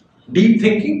 Deep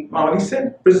thinking, Imam Ali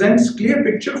said, presents clear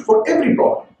picture for every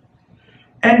problem.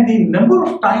 And the number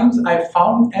of times I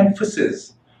found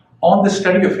emphasis on the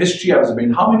study of history I was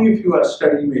doing. How many of you are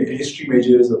studying history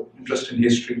majors or interested in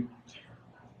history?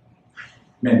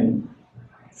 Many.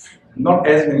 Not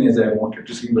as many as I wanted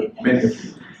to see, but many of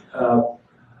you.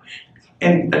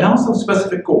 And now some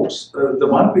specific quotes. The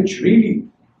one which really,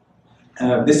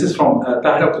 this is from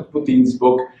Tahira Qutbuddin's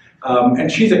book, and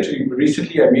she's actually,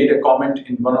 recently I made a comment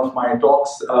in one of my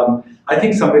talks, I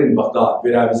think somewhere in Baghdad,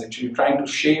 where I was actually trying to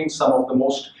shame some of the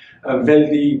most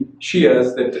wealthy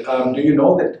Shias that, do you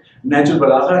know that Nahj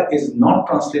al-Balagha is not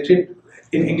translated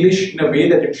in English in a way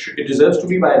that it deserves to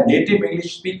be by a native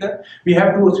English speaker? We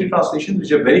have 2 or 3 translations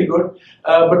which are very good,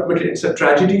 but it's a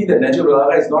tragedy that Nahj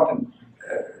al-Balagha is not in.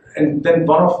 And then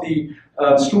one of the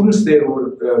students there who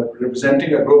were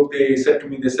representing a group, they said to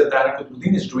me, they said, Tahira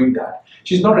Qutbuddin is doing that.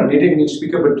 She's not a native English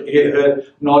speaker, but her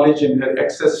knowledge and her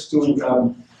access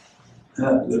to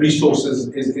resources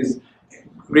is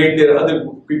great. There are other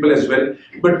people as well.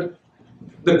 But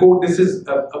the quote, this is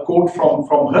a quote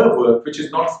from her work, which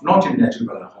is not in Nahj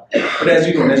al-Balagha. But as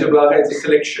you know, Nahj al-Balagha is a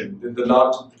selection.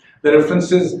 The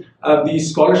references, the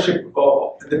scholarship,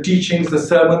 the teachings, the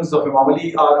sermons of Imam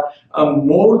Ali are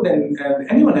more than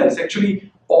anyone else.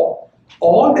 Actually,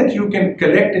 all that you can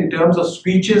collect in terms of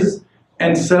speeches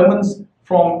and sermons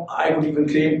from, I would even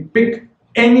claim, pick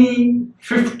any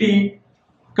 50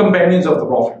 companions of the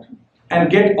Prophet and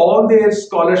get all their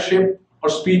scholarship or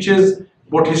speeches,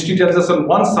 what history tells us on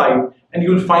one side, and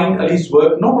you'll find Ali's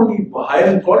work not only higher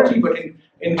in quality but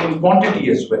in quantity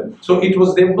as well. So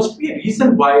there must be a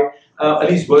reason why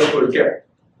Ali's work were kept.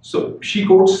 So she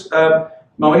quotes, Imam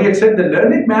Ali had said, the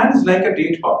learned man is like a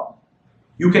date palm.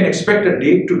 You can expect a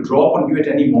date to drop on you at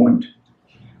any moment.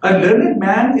 A learned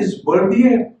man is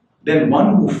worthier than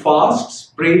one who fasts,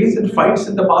 prays, and fights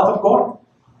in the path of God.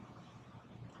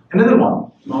 Another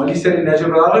one, Imam Ali said in Nahj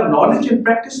al-Balagha, knowledge and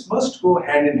practice must go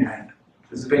hand in hand.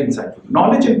 This is very insightful.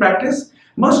 Knowledge and practice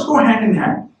must go hand in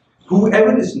hand.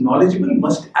 Whoever is knowledgeable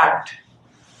must act.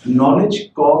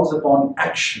 Knowledge calls upon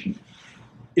action.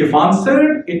 If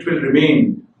answered, it will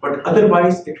remain, but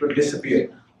otherwise it will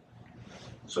disappear.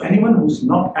 So anyone who's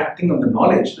not acting on the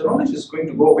knowledge is going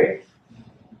to go away.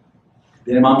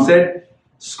 The Imam said,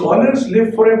 scholars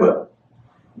live forever.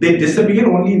 They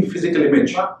disappear only in physical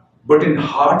image, but in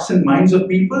hearts and minds of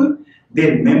people,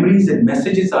 their memories and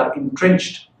messages are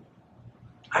entrenched.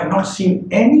 I have not seen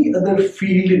any other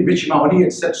field in which Imam Ali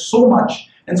had said so much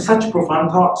and such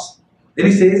profound thoughts. Then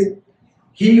he says,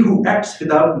 he who acts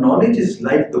without knowledge is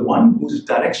like the one who is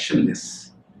directionless.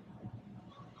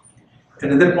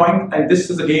 Another point, and this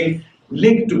is again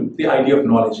linked to the idea of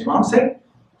knowledge. Imam said,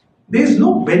 there is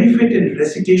no benefit in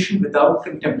recitation without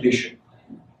contemplation.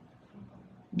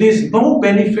 There is no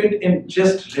benefit in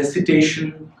just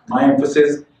recitation, my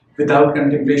emphasis, without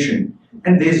contemplation.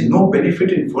 And there is no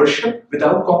benefit in worship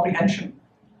without comprehension.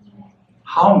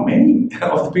 How many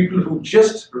of the people who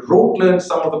just rote learn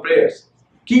some of the prayers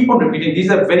keep on repeating? These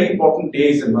are very important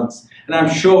days and months. And I'm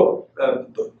sure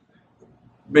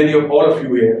all of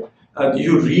you here,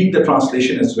 you read the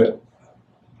translation as well.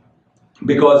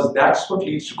 Because that's what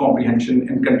leads to comprehension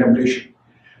and contemplation.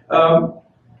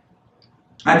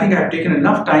 I think I've taken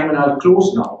enough time and I'll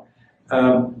close now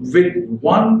with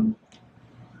one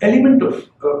element of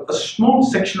a small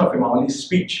section of Imam Ali's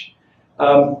speech,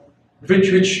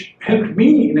 which helped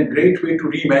me in a great way to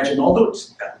reimagine, although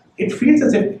it feels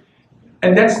as if,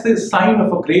 and that's the sign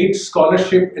of a great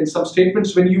scholarship in some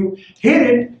statements, when you hear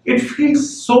it, it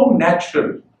feels so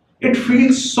natural. It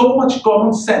feels so much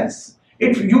common sense.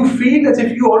 You feel as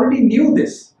if you already knew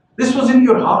this. This was in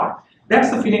your heart.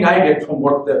 That's the feeling I get from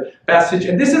what the passage,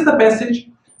 and this is the passage,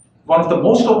 one of the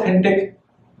most authentic,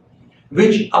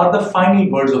 which are the final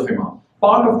words of Imam.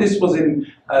 Part of this was in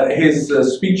his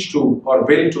speech to, or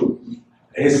will to,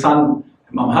 his son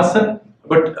Imam Hassan,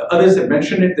 but others have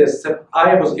mentioned it.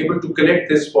 I was able to collect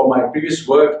this for my previous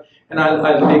work, and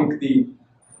I'll take the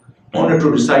honor to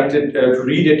recite it, to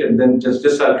read it, and then just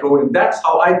I'll throw it. And that's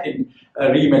how I think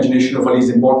reimagination of Ali is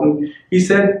important. He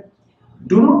said,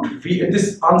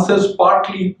 this answers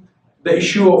partly the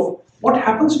issue of what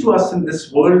happens to us in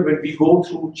this world when we go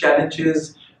through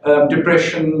challenges,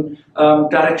 depression,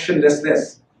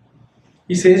 directionlessness.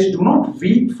 He says, do not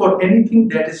weep for anything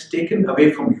that is taken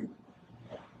away from you.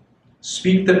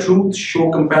 Speak the truth,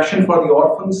 show compassion for the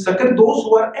orphans, succor those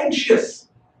who are anxious.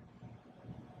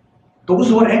 Those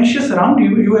who are anxious around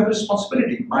you, you have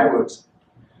responsibility, my words.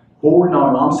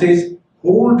 Now Imam says,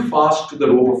 hold fast to the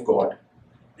rope of God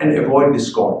and avoid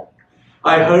discord.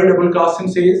 I heard Abul Qasim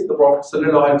says, the Prophet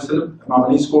ﷺ, Imam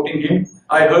Ali is quoting him,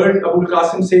 I heard Abul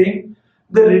Qasim saying,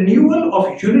 the renewal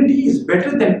of unity is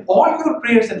better than all your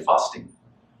prayers and fasting.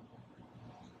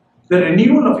 The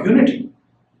renewal of unity.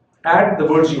 Add the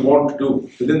words you want to do.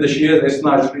 Within the Shia, the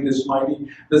Isna, the Ismaili,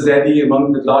 the Zaidi,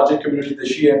 among the larger community, the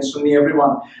Shia and Sunni,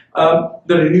 everyone.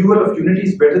 The renewal of unity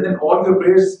is better than all your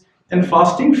prayers and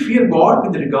fasting. Fear God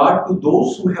with regard to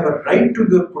those who have a right to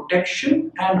your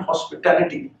protection and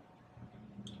hospitality.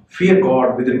 Fear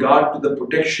God with regard to the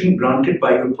protection granted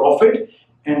by your Prophet,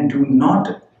 and do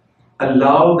not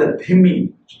allow the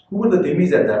dhimmi. Who were the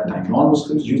dhimmis at that time?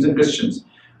 Non-Muslims, Jews and Christians.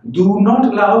 Do not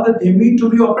allow the dhimmi to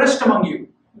be oppressed among you.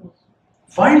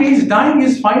 While he is dying,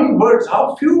 his final words,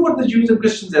 how few were the Jews and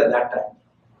Christians at that time?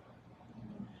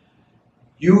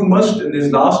 You must, in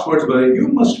his last words were, you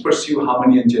must pursue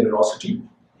harmony and generosity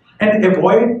and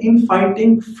avoid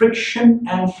infighting, friction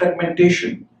and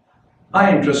fragmentation.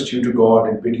 I entrust you to God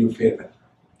and bid you farewell.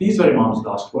 These were Imam's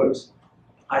last words.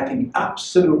 I think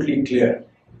absolutely clear.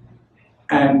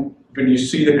 And when you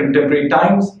see the contemporary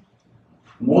times,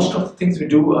 most of the things we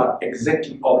do are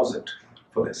exactly opposite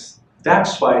for this.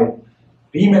 That's why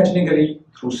reimagining Ali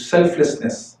through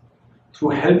selflessness,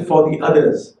 through help for the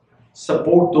others,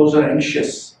 support those who are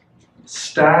anxious,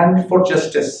 stand for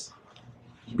justice,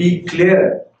 be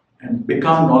clear and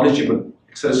become knowledgeable.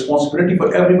 It's a responsibility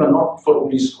for everyone, not for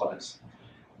only scholars.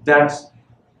 That's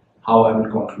how I will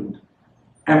conclude.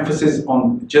 Emphasis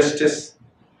on justice,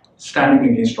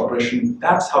 standing against oppression,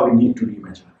 that's how we need to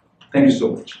reimagine. Thank you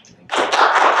so much.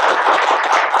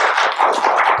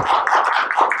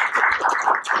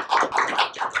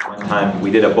 One time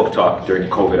we did a book talk during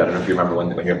COVID. I don't know if you remember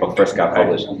when your book first got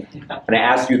published. And I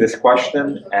asked you this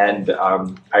question, and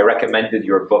I recommended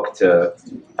your book to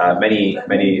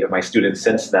many of my students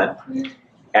since then.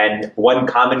 And one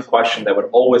common question that would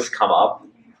always come up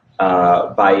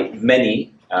by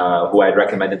many who I'd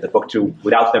recommended the book to,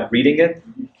 without them reading it,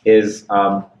 is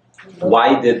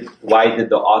why did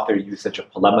the author use such a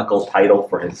polemical title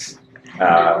for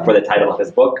the title of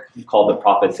his book called The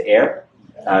Prophet's Heir?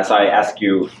 So I ask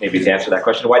you maybe to answer that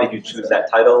question. Why did you choose that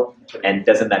title? And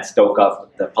doesn't that stoke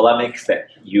up the polemics that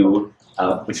you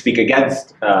would speak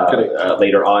against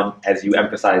later on as you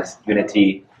emphasize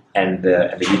unity and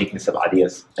the uniqueness of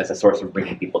ideas as a source of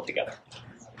bringing people together?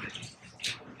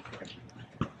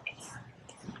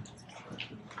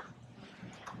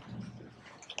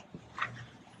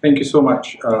 Thank you so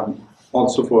much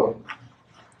also for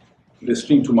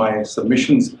listening to my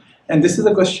submissions. And this is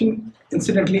a question,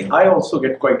 incidentally, I also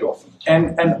get quite often.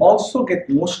 And also get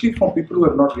mostly from people who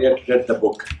have not yet read the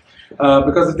book.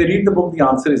 Because if they read the book, the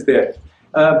answer is there.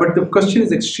 But the question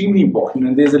is extremely important.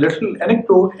 And there's a little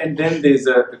anecdote, and then there's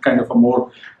a kind of a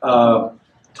more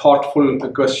thoughtful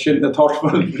question, a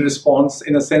thoughtful response,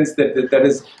 in a sense that that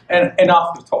is an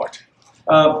afterthought.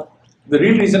 The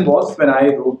real reason was, when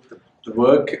I wrote the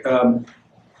work,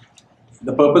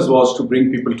 the purpose was to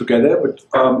bring people together, but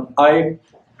I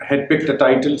had picked a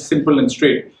title, simple and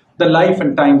straight, The Life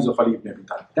and Times of Ali ibn Abi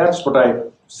Talib. That's what I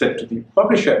said to the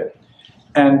publisher.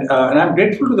 And I'm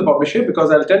grateful to the publisher,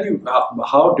 because I'll tell you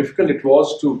how difficult it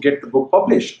was to get the book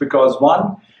published. Because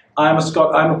one, I'm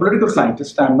a political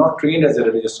scientist. I'm not trained as a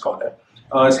religious scholar.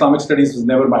 Islamic studies was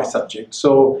never my subject.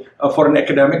 So for an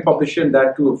academic publisher,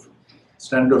 that too of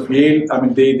standard of Yale, I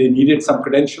mean, they needed some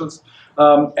credentials.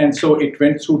 And so it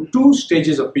went through 2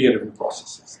 stages of peer review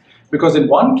processes. Because in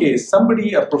one case,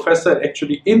 somebody, a professor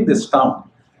actually in this town,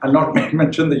 I'll not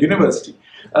mention the university,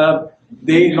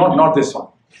 not this one.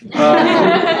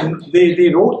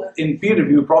 They wrote in peer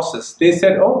review process, they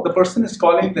said, oh, the person is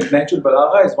calling that Nahjul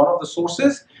Balagha is one of the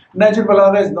sources. Nahjul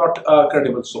Balagha is not a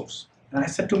credible source. And I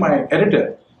said to my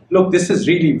editor, look, this is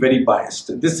really very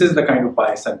biased. This is the kind of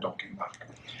bias I'm talking about.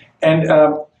 And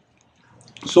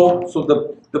so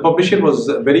the publisher was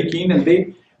very keen,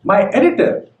 and my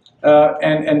editor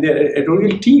and the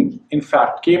editorial team, in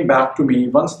fact, came back to me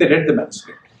once they read the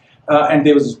manuscript. And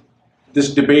there was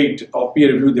this debate of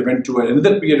peer review. They went to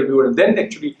another peer reviewer, and then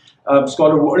actually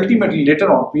scholar who ultimately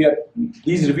later on,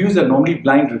 these reviews are normally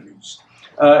blind reviews,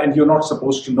 and you're not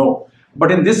supposed to know. But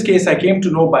in this case, I came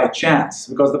to know by chance,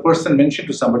 because the person mentioned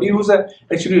to somebody who's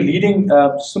actually a leading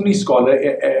Sunni scholar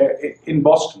in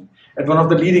Boston at one of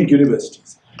the leading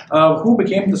universities, who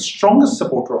became the strongest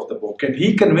supporter of the book. And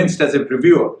he convinced, as a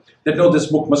reviewer, that no, this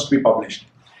book must be published.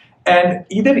 And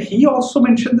either he also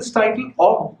mentioned this title,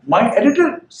 or my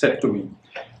editor said to me,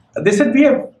 they said, we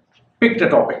have picked a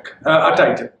topic, a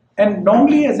title. And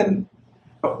normally, as a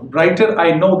writer,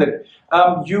 I know that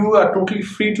you are totally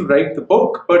free to write the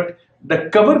book, but the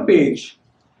cover page,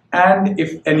 and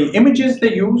if any images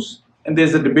they use, and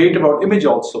there's a debate about image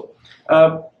also,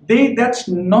 that's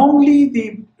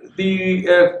normally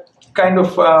the kind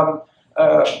of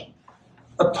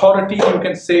authority, you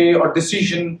can say, or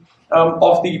decision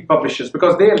of the publishers,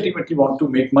 because they ultimately want to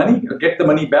make money, or get the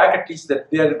money back at least that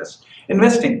they are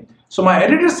investing. So my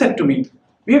editor said to me,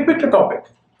 we have picked a topic.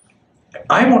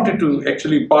 I wanted to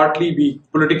actually partly be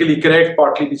politically correct,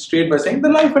 partly be straight by saying the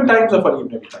life and times of Ali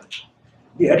ibn Abi Talib.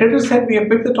 The editor said, we have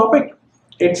picked the topic.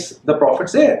 It's the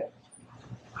Prophet's heir.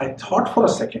 I thought for a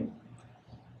second,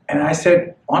 and I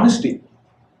said, honestly,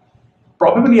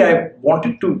 probably I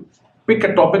wanted to pick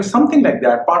a topic, something like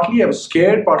that. Partly I was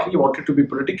scared, partly I wanted to be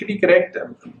politically correct.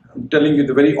 I'm telling you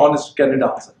the very honest, candid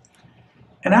answer.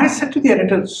 And I said to the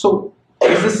editor, so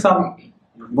is this some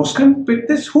Muslim picked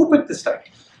this? Who picked this title?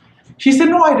 She said,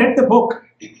 no, I read the book.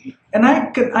 And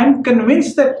I'm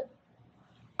convinced that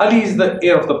Ali is the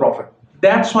heir of the Prophet.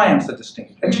 That's why I'm suggesting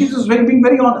it. And she was being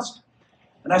very honest.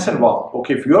 And I said, wow,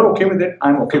 okay, if you're okay with it,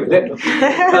 I'm okay with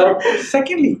it.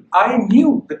 Secondly, I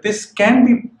knew that this can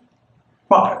be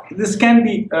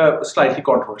slightly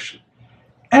controversial.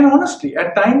 And honestly,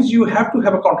 at times you have to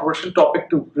have a controversial topic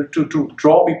to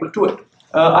draw people to it.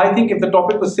 I think if the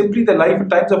topic was simply the life and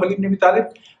times of Ali ibn Abi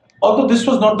Talib, although this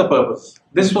was not the purpose,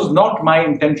 this was not my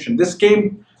intention,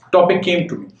 topic came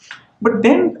to me. But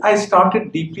then I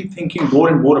started deeply thinking more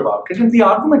and more about it, and the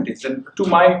argument is,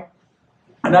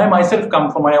 and I myself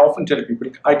come from, I often tell people,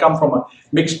 I come from a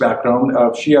mixed background, a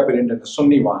Shia parent and a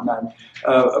Sunni one.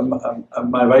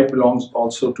 My wife belongs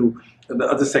also to the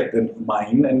other sect than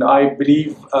mine, and I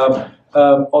believe,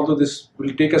 although this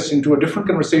will take us into a different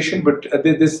conversation, but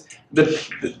this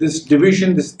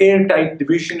division, this airtight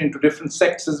division into different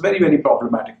sects is very, very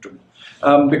problematic to me,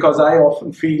 because I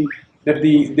often feel that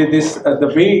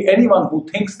the way anyone who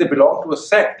thinks they belong to a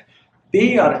sect,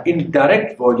 they are in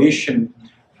direct violation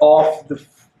of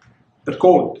the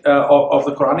quote of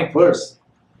the Quranic verse.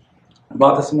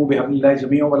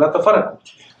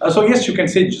 So yes, you can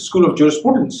say school of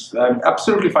jurisprudence. I'm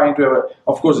absolutely fine to have,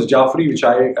 of course, a Jafri, which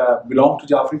I belong to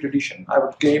Jafri tradition, I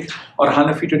would claim, or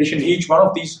Hanafi tradition. Each one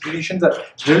of these traditions are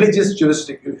religious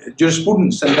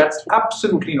jurisprudence, and that's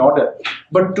absolutely in order.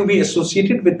 But to be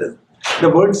associated with the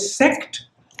word sect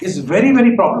is very,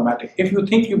 very problematic. If you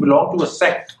think you belong to a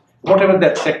sect, whatever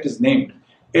that sect is named,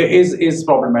 is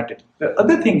problematic. The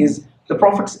other thing is the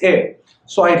Prophet's heir.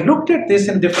 So I looked at this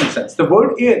in a different sense. The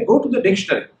word heir, go to the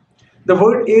dictionary. The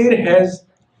word heir has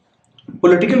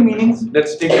political meanings.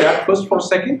 Let's take that first for a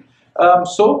second.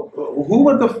 So who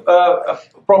were the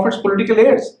Prophet's political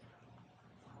heirs?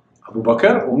 Abu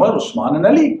Bakr, Umar, Usman and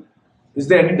Ali. Is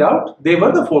there any doubt? They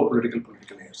were the four political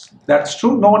heirs. That's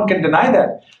true. No one can deny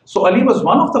that. So Ali was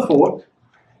one of the four.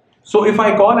 So if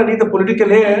I call Ali the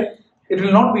political heir, it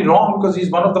will not be wrong because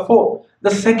he's one of the four. The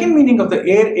second meaning of the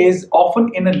heir is often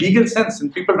in a legal sense,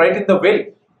 and people write in the will.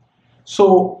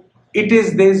 So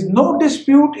there's no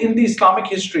dispute in the Islamic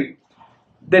history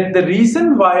that the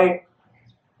reason why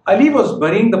Ali was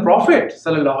burying the Prophet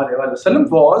ﷺ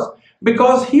was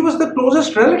because he was the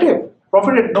closest relative.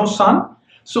 Prophet had no son.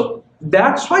 So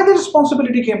that's why the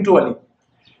responsibility came to Ali.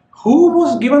 Who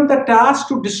was given the task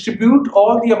to distribute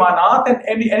all the amanat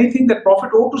and anything that Prophet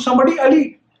owed to somebody?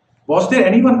 Ali. Was there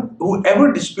anyone who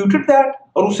ever disputed that?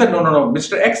 Or who said, no,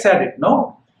 Mr. X had it?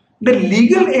 No. The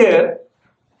legal heir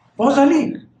was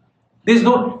Ali. There's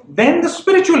no, then the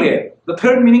spiritual heir. The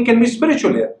third meaning can be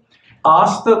spiritual heir.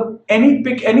 Ask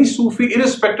pick any Sufi,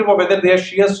 irrespective of whether they are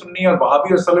Shia, Sunni or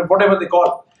Wahhabi or Salaf, whatever they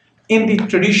call. In the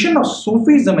tradition of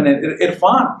Sufism and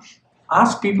Irfan,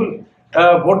 ask people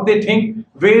what they think,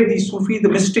 where the Sufi, the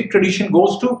mystic tradition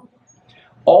goes to.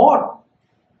 Or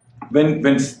when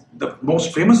the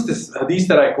most famous this hadith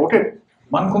that I quoted,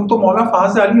 Man kuntu mawla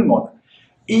fahaza Ali mawla.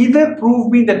 Either prove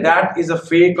me that is a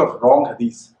fake or wrong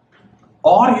hadith,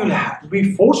 or you'll have to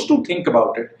be forced to think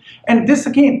about it. And this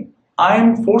again, I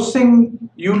am forcing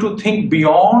you to think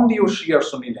beyond your Shia or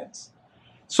Sunni lens.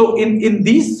 So in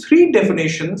these three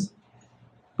definitions,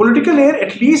 political heir,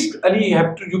 at least Ali,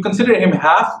 you consider him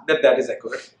half that is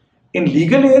accurate. In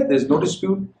legal heir, there is no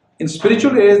dispute. In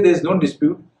spiritual heirs, there is no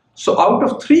dispute. So out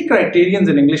of three criterions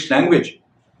in English language,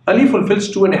 Ali fulfills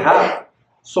 2.5.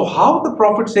 So how the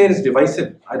Prophet's heir is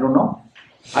divisive, I don't know.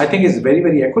 I think it's very,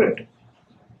 very accurate.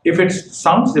 If it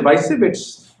sounds divisive,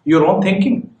 it's your own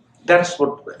thinking. That's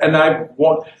what, and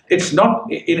it's not,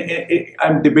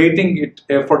 I'm debating it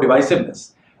for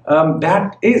divisiveness.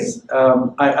 That is,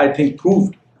 I think,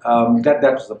 proved that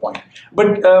was the point.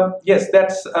 But yes,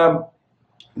 that's,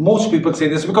 most people say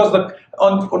this because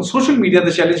on social media,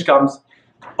 the challenge comes,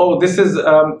 oh, this is,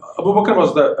 Abu Bakr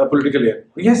was the political heir.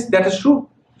 Yes, that is true.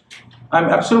 I'm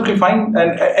absolutely fine,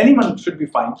 and anyone should be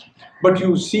fine. But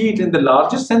you see it in the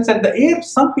largest sense, and the heir,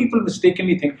 some people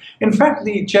mistakenly think. In fact,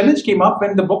 the challenge came up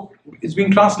when the book is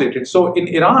being translated. So in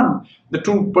Iran, the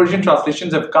two Persian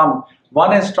translations have come.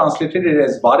 One has translated it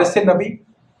as Waris-e-Nabi,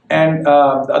 and the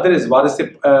other is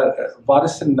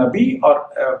Waris-e-Nabi or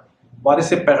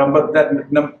Waris-e-Payghambar. That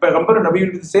Payghambar and Nabi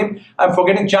will be the same. I'm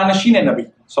forgetting Janashin-e-Nabi.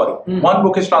 Sorry. One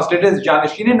book is translated as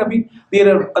Janashin-e-Nabi,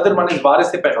 the other one is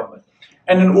Waris-e-Payghambar.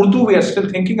 And in Urdu, we are still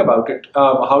thinking about it.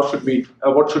 What should be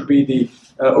the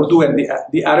Urdu and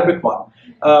the Arabic one?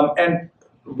 And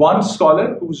one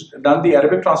scholar who's done the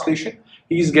Arabic translation,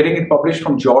 he's getting it published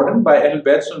from Jordan by Ahl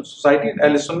Bayt Society,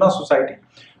 Ahl Sunnah Society,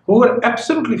 who are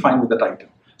absolutely fine with the title.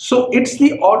 So it's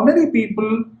the ordinary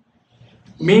people,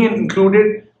 me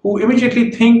included, who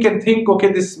immediately think,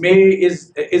 okay, this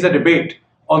is a debate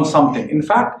on something. In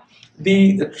fact,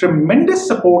 the tremendous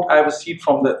support I have received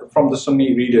from the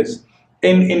Sunni readers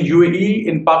in UAE,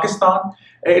 in Pakistan,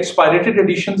 its pirated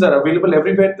editions are available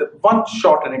everywhere. One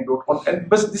short anecdote,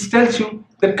 but this tells you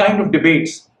the kind of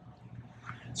debates.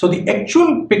 So the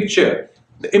actual picture,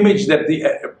 the image that the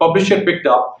publisher picked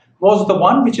up was the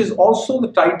one which is also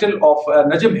the title of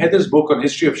Najm Haidar's book on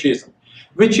history of Shi'ism,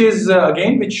 which is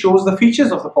which shows the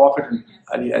features of the Prophet and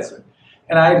Ali as well.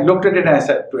 And I looked at it and I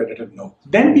said to editor, no.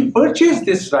 Then we purchased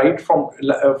this right from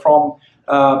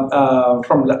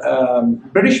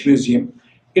British Museum.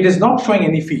 It is not showing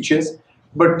any features,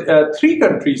 but 3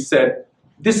 countries said,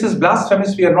 this is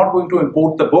blasphemous, we are not going to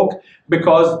import the book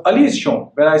because Ali is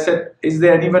shown. When I said, is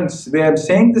there anyone where I'm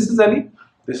saying this is Ali?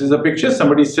 This is a picture,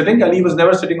 somebody is sitting. Ali was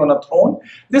never sitting on a throne.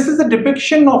 This is a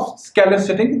depiction of Scala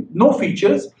sitting, no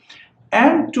features.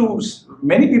 And to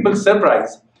many people's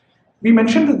surprise, we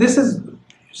mentioned that this is,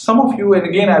 some of you, and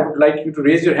again I would like you to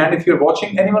raise your hand if you're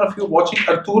watching, any one of you watching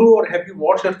Arturo, or have you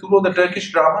watched Arturo, the Turkish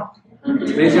drama?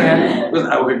 Raise your hand.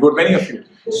 Okay, good, many of you.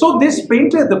 So this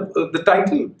painter, the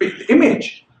title, the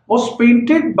image was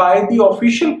painted by the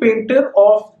official painter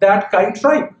of that Quaid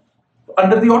tribe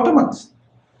under the Ottomans.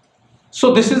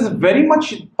 So this is very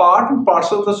much part and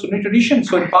parcel of the Sunni tradition.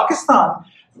 So in Pakistan,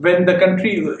 when the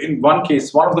country, in one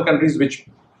case, one of the countries which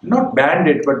not banned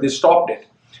it, but they stopped it,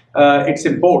 its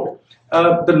import,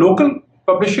 the local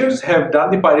publishers have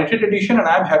done the pirated edition, and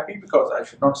I'm happy because I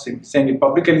should not saying it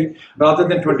publicly. Rather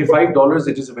than $25,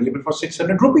 it is available for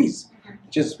 600 rupees,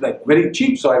 which is like very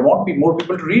cheap. So I want more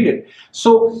people to read it.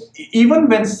 So even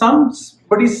when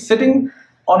somebody's sitting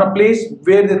on a place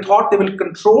where they thought they will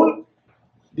control,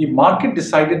 the market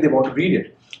decided they want to read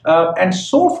it. And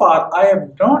so far, I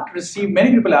have not received,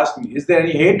 many people ask me, is there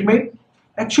any hate made?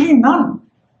 Actually, none,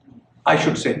 I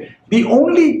should say. The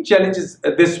only challenge is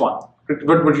this one,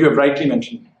 what you have rightly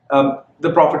mentioned.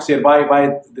 The Prophet said,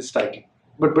 why this title?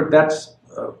 But that's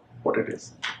what it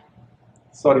is.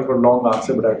 Sorry for a long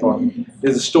answer, but I thought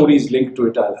there's stories linked to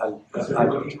it. I'll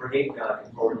looking for hate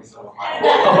forward so high.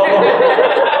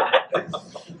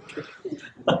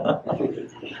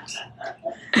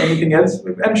 Anything else?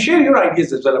 And share your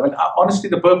ideas as well. I mean, honestly,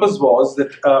 the purpose was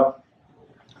that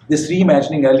this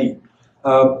reimagining Ali,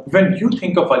 when you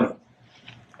think of Ali,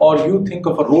 or you think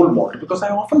of a role model, because I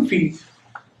often feel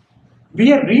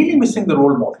we are really missing the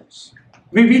role models.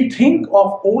 We think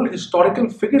of old historical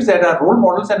figures that are role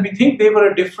models, and we think they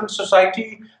were a different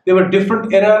society, they were a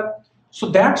different era. So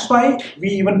that's why we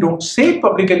even don't say it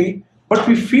publicly, but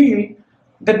we feel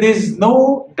that there is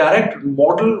no direct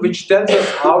model which tells us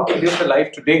how to live the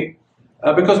life today.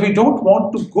 Because we don't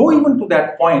want to go even to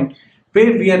that point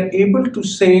where we are able to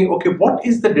say, okay, what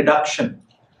is the deduction?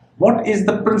 What is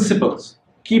the principles?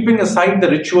 Keeping aside the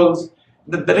rituals,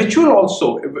 the ritual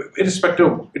also, irrespective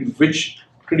of in which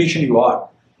tradition you are.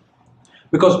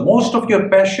 Because most of your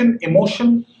passion,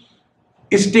 emotion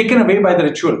is taken away by the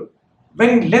ritual.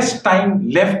 Very less time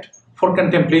left for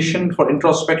contemplation, for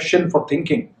introspection, for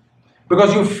thinking.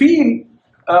 Because you feel,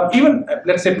 even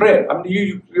let's say prayer, I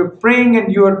mean, you're praying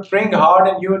and you're praying hard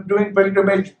and you're doing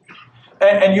pilgrimage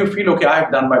and you feel, okay, I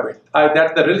have done my bit.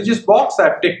 That's the religious box,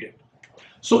 I've ticked it.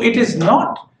 So it is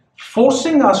not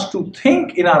forcing us to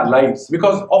think in our lives,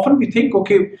 because often we think,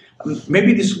 okay,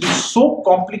 maybe this will be so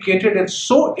complicated and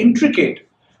so intricate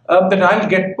that I'll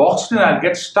get boxed in, I'll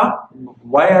get stuck,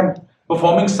 why I'm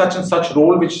performing such and such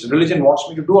role which religion wants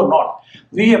me to do or not.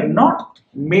 We have not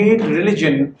made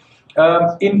religion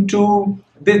into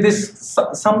this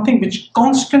something which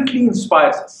constantly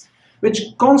inspires us, which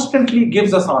constantly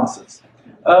gives us answers,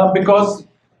 because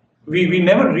we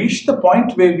never reach the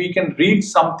point where we can read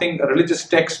something, a religious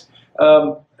text,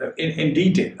 in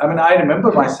detail. I mean, I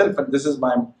remember myself, and this is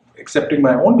accepting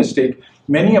my own mistake,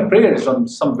 many a prayers on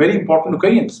some very important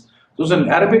occasions. Those in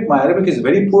Arabic, my Arabic is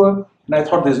very poor, and I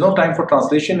thought there's no time for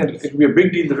translation, it will be a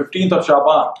big deal, the 15th of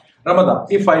Shaban, Ramadan,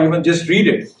 if I even just read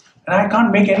it, and I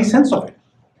can't make any sense of it.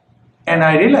 And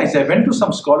I realized, I went to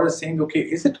some scholars saying, okay,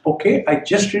 is it okay, I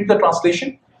just read the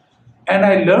translation? And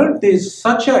I learned there's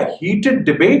such a heated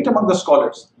debate among the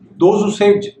scholars. Those who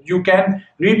say you can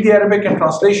read the Arabic and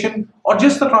translation, or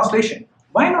just the translation.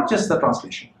 Why not just the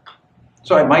translation?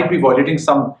 So I might be violating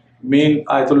some main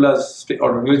Ayatollah's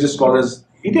or religious scholars'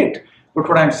 edict. But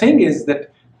what I'm saying is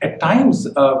that at times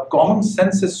common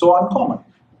sense is so uncommon,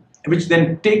 which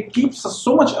then keeps us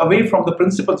so much away from the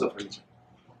principles of religion.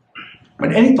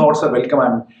 But any thoughts are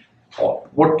welcome.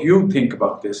 What you think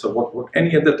about this, or what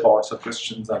any other thoughts or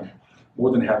questions, I'm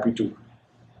more than happy to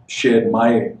share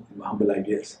my humble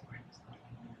ideas.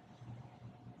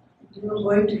 You were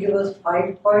going to give us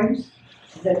 5 points.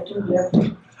 Is that too left?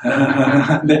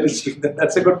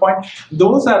 That's a good point.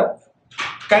 Those are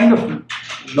kind of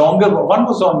longer. One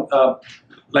was on,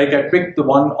 like I picked the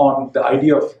one on the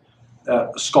idea of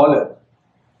scholar.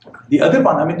 The other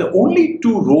one, I mean, the only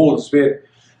 2 roles where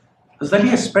Zali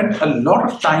has spent a lot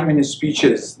of time in his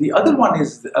speeches. The other one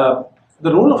is the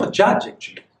role of a judge,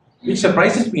 actually, which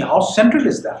surprises me. How central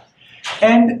is that?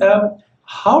 And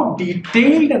how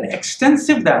detailed and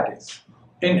extensive that is.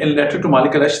 In a letter to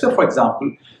Malik al-Ashtar, for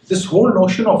example, this whole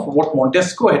notion of what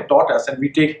Montesquieu had taught us, and we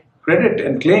take credit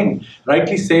and claim,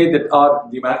 rightly say that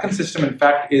the American system, in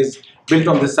fact, is built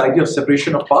on this idea of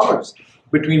separation of powers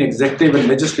between executive and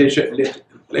legislature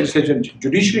and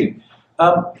judiciary.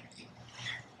 Ali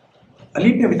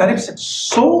ibn Abi Talib said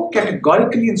so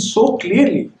categorically and so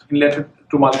clearly in letter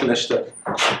to Malik al-Ashtar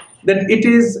that it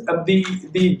is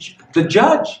the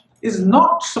judge is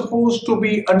not supposed to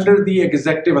be under the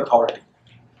executive authority.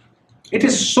 It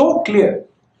is so clear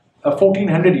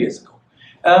 1400 years ago.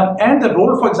 And the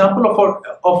role, for example,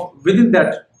 of within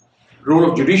that role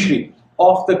of judiciary,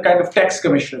 of the kind of tax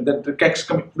commissioner,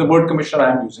 the word commissioner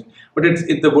I am using, but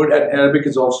the word in Arabic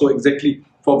is also exactly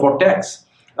for tax.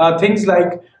 Things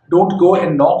like don't go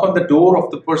and knock on the door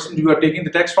of the person you are taking the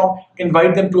text from,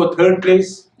 invite them to a third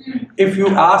place. If you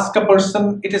ask a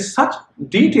person, it is such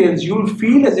details, you will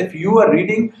feel as if you are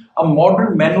reading a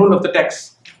modern manual of the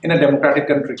text in a democratic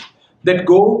country. That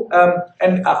go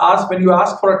and ask, when you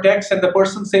ask for a text and the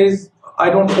person says, I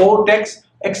don't owe text,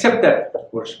 accept that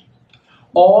version.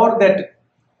 Or that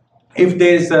if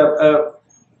there's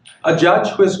a judge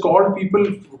who has called people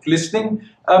listening,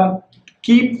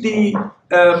 keep the,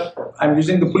 I'm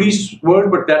using the police word,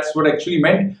 but that's what actually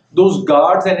meant, those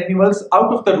guards and animals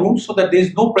out of the room so that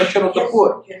there's no pressure on the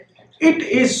poor. It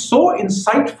is so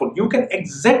insightful. You can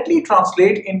exactly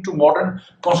translate into modern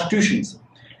constitutions.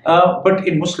 But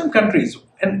in Muslim countries,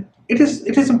 and it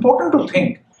is important to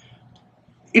think,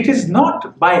 it is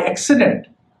not by accident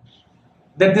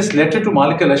that this letter to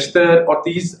Malik al-Ashtar or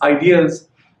these ideals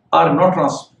are not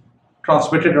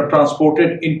transmitted or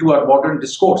transported into our modern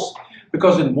discourse.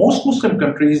 Because in most Muslim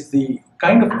countries, the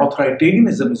kind of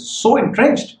authoritarianism is so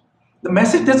entrenched, the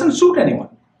message doesn't suit anyone.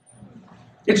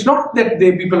 It's not that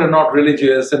people are not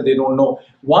religious and they don't know.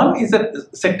 One is a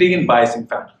sectarian bias, in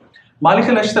fact. Malik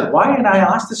al-Ashtar, why? And I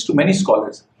asked this to many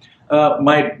scholars.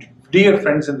 My dear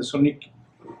friends in the Sunni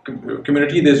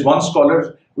community, there's one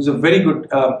scholar who's a very good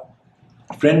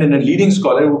friend and a leading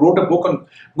scholar who wrote a book on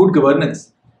good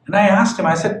governance. And I asked him,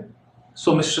 I said,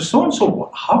 so Mr.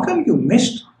 So-and-so, how come you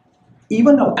missed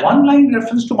even a one-line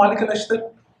reference to Malik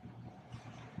al-Ashtar?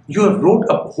 You have wrote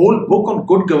a whole book on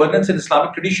good governance in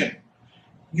Islamic tradition.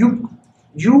 You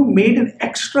made an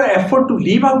extra effort to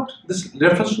leave out this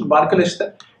reference to Malik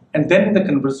al-Ashtar. And then in the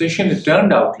conversation, it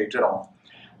turned out later on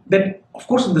that, of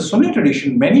course, in the Sunni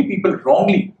tradition, many people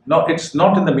wrongly, it's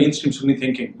not in the mainstream Sunni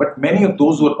thinking, but many of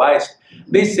those who are biased,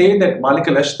 they say that Malik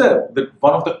al-Ashtar,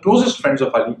 one of the closest friends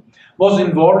of Ali, was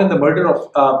involved in the murder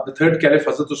of the third Caliph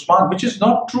Hazrat Usman, which is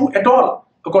not true at all,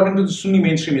 according to the Sunni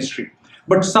mainstream history.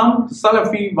 But some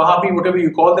Salafi, Wahhabi, whatever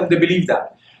you call them, they believe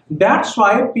that. That's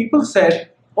why people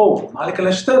said, oh, Malik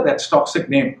al-Ashtar, that's toxic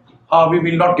name. We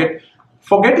will not get...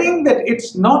 Forgetting that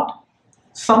it's not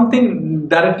something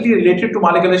directly related to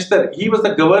Malik al-Ashtar. He was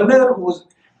the governor who was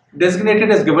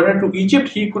designated as governor to Egypt.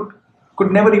 He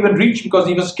could never even reach because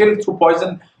he was killed through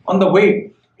poison on the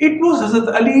way. It was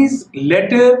Hazrat Ali's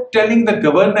letter telling the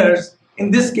governors, in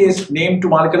this case named to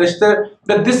Malik al-Ashtar,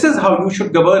 that this is how you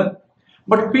should govern.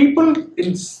 But people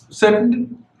in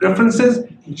certain references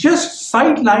just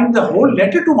sidelined the whole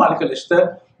letter to Malik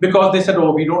al-Ashtar because they said,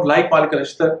 oh, we don't like Malik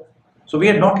al-Ashtar. So we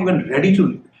are not even ready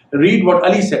to read what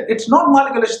Ali said. It's not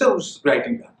Malik al-Ashtar who's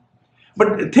writing that.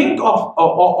 But think of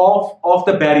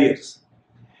the barriers.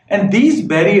 And these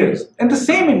barriers, and the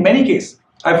same in many cases.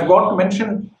 I forgot to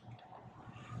mention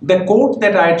the quote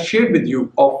that I had shared with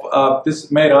you of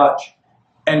this Mi'raj,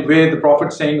 and where the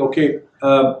Prophet saying, okay,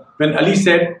 when Ali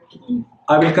said,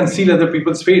 I will conceal other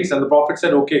people's fates, and the Prophet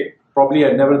said, okay, probably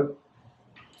I never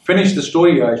finished the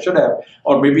story, I should have,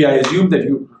 or maybe I assumed that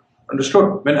you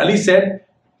understood. When Ali said,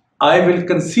 I will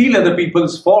conceal other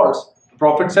people's faults, the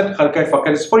Prophet said, Khalqai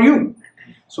Fakr is for you.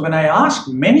 So when I asked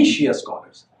many Shia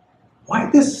scholars, why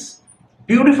this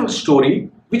beautiful story,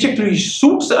 which actually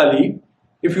suits Ali,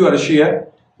 if you are a Shia,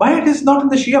 why it is not in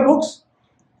the Shia books?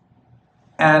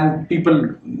 And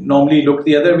people normally look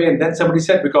the other way, and then somebody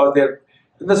said, because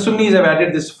the Sunnis have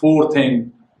added this fourth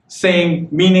thing,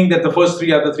 meaning that the first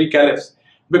three are the three caliphs.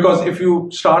 Because if you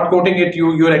start quoting it,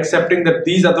 you're accepting that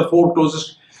these are the four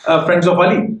closest friends of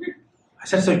Ali. I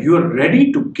said, so you're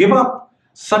ready to give up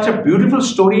such a beautiful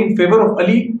story in favor of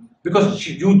Ali because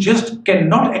you just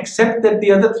cannot accept that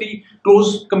the other three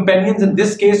close companions in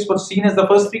this case were seen as the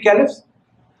first three caliphs?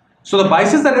 So the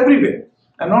biases are everywhere.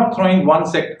 I'm not throwing one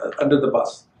sect under the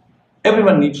bus.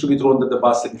 Everyone needs to be thrown under the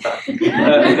bus, in fact.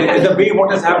 The way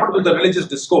what has happened to the religious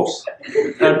discourse,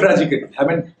 tragically. I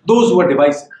mean, those who are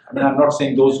divisive. I mean, I'm not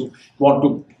saying those who want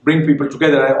to bring people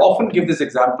together. I often give this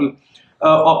example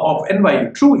of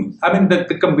NYU. Truly, I mean,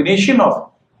 the combination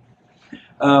of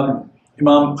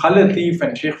Imam Khalid Latif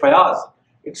and Sheikh Fayaz,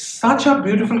 it's such a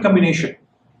beautiful combination.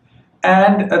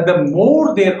 And the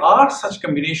more there are such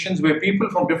combinations where people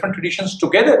from different traditions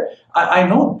together, I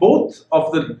know both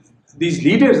of these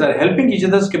leaders are helping each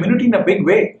other's community in a big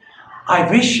way. I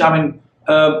wish, I mean,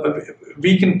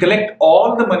 we can collect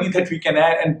all the money that we can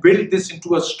add and build this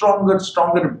into a stronger,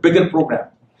 bigger program.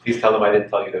 Please tell them I didn't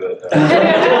tell you to.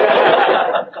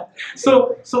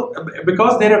 So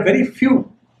because there are very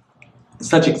few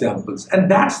such examples, and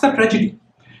that's the tragedy.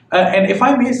 And if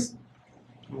I may,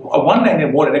 one line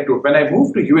and more anecdote. When I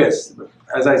moved to US,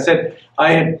 as I said,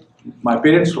 I had my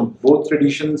parents from both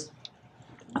traditions,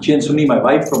 Shia and Sunni, my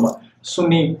wife from a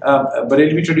Sunni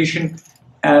Barelvi tradition.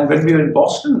 And when we were in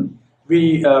Boston,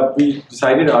 we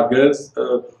decided our girls,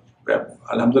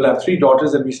 alhamdulillah, I have 3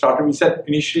 daughters, and we said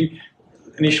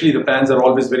initially the plans are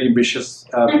always very ambitious.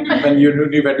 When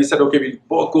we said, okay,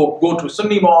 we'll go to a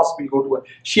Sunni mosque, we'll go to a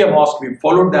Shia mosque. We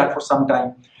followed that for some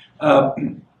time.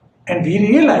 And we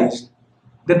realized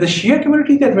that the Shia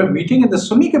community that we're meeting and the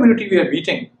Sunni community we are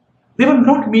meeting, they were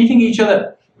not meeting each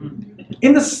other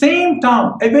in the same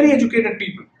town, very educated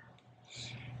people.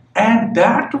 And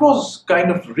that was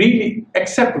kind of really,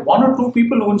 except 1 or 2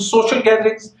 people who in social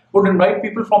gatherings would invite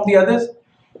people from the others.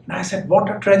 And I said, what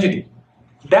a tragedy.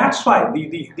 That's why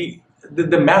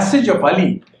the message of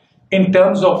Ali in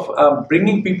terms of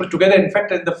bringing people together. In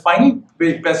fact, in the final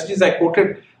passages I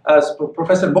quoted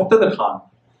Professor Muqtadar Khan,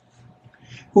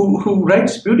 who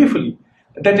writes beautifully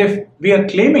that if we are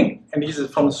claiming, and he's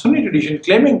from the Sunni tradition,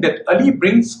 claiming that Ali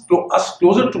brings us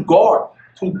closer to God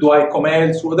through Dua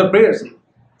Kumail, through other prayers,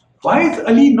 why is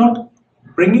Ali not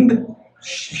bringing the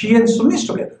Shia and Sunnis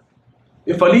together?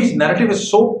 If Ali's narrative is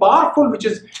so powerful, which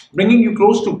is bringing you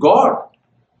close to God,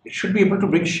 it should be able to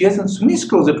bring Shias and Sunnis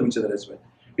closer to each other as well.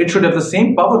 It should have the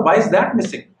same power. Why is that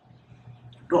missing?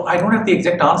 No, I don't have the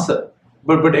exact answer,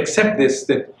 but accept this,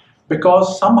 that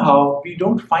because somehow we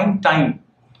don't find time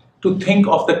to think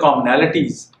of the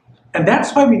commonalities, and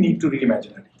that's why we need to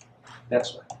reimagine it.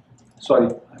 That's why. Sorry,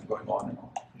 I'm going on and on.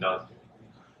 No.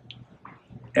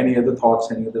 Any other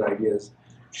thoughts, any other ideas?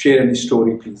 Share any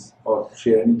story, please, or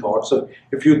share any thoughts. So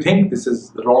if you think this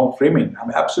is the wrong framing,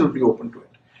 I'm absolutely open to it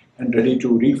and ready to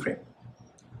reframe.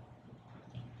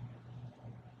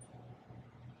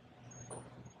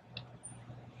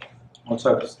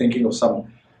 Also, I was thinking of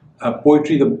some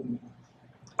poetry.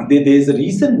 There's a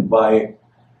reason why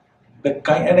the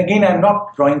kind, and again, I'm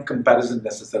not drawing comparison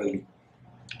necessarily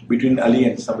between Ali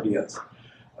and somebody else.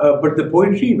 But the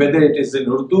poetry, whether it is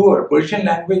in Urdu or Persian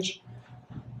language,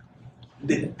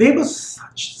 there was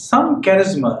some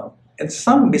charisma and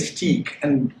some mystique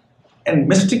and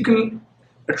mystical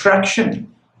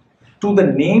attraction to the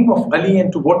name of Ali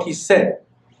and to what he said,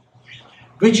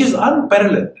 which is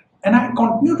unparalleled. And I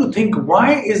continue to think,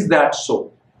 why is that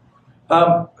so?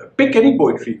 Pick any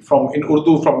poetry in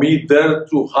Urdu, from Mir Dard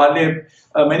to Ghalib.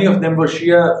 Many of them were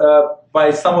Shia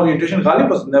by some orientation. Ghalib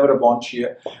was never a born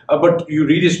Shia, but you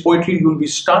read his poetry, you will be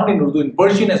stunned in Urdu, in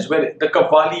Persian as well, the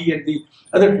Qawwali and the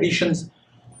other traditions.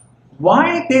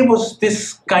 Why there was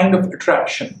this kind of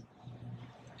attraction?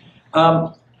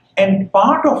 And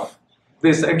part of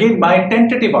this, again, my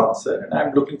tentative answer, and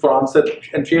I'm looking for answer,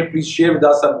 and please share with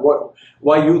us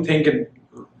why you think, and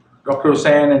Dr.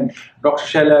 Hussain and Dr.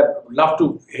 Shella, I'd love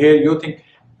to hear your think,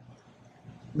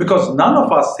 because none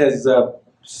of us has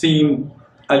seen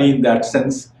Ali in that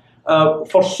sense.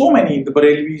 For so many, the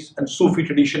Barelvis and Sufi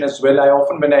tradition as well, I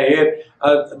often, when I hear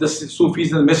the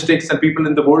Sufis and the mystics and people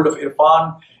in the world of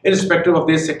Irfan, irrespective of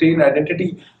their sectarian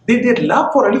identity, their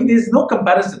love for Ali, there is no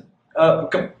comparison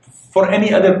for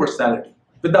any other personality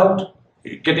without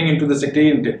getting into the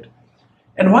sectarian tint.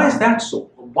 And why is that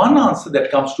so? One answer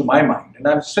that comes to my mind, and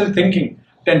I'm still thinking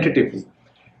tentatively,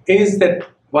 is that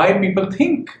why people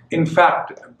think, in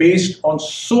fact, based on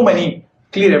so many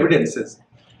clear evidences,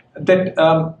 that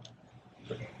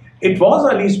it was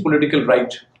Ali's political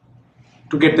right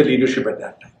to get the leadership at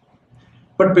that time.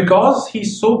 But because he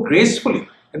so gracefully,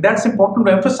 and that's important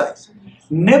to emphasize,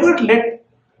 never let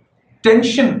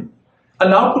tension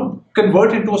allow to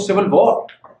convert into a civil war.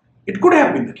 It could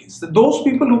have been the case that those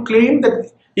people who claim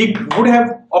that he would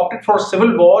have opted for a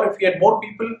civil war if he had more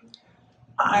people,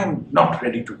 I'm not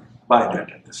ready to buy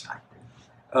that at this time.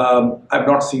 I've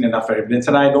not seen enough evidence,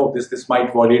 and I know this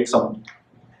might violate some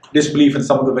disbelief in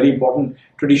some of the very important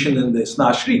traditions in the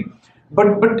Isna Ashri,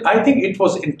 but I think it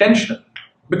was intentional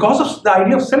because of the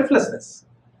idea of selflessness.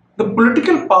 The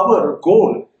political power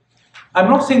goal, I'm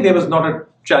not saying there was not a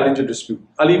challenge or dispute.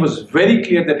 Ali was very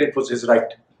clear that it was his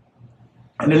right.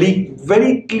 And Ali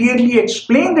very clearly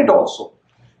explained it also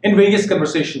in various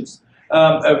conversations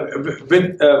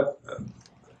with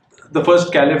the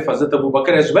first Caliph, Hazrat Abu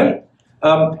Bakr as well.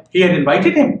 He had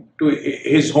invited him to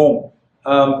his home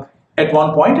at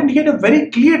one point, and he had a very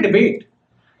clear debate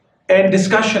and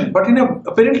discussion, but in a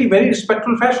apparently very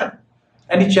respectful fashion.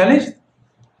 And he challenged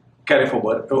Caliph Abu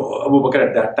Bakr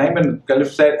at that time, and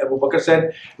Abu Bakr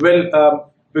said,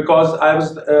 well, because I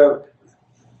was,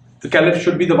 the Caliph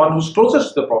should be the one who's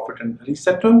closest to the Prophet. And he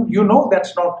said to him, you know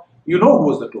that's not, you know who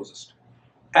was the closest.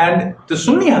 And the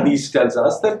Sunni Hadith tells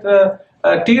us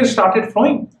that tears started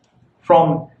flowing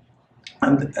from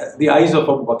the eyes of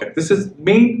Abu Bakr. This is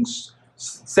main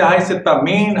Sahih Sitta,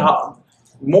 main,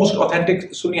 most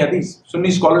authentic Sunni Hadith.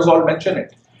 Sunni scholars all mention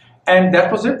it. And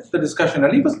that was it, the discussion.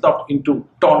 Ali was not into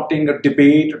taunting or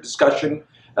debate or discussion.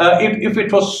 If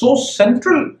it was so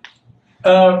central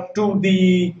to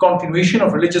the continuation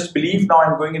of religious belief, now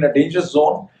I'm going in a dangerous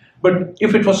zone, but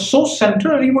if it was so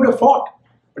central, he would have fought.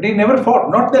 But he never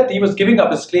fought. Not that he was giving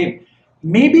up his claim.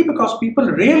 Maybe because people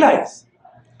realize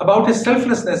about his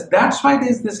selflessness, that's why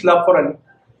there's this love for Ali.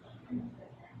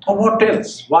 Or what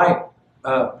else? Why?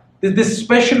 There's this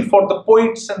special for the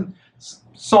poets and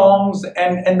songs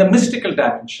and the mystical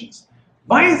dimensions.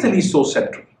 Why is Ali so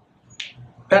central?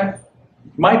 That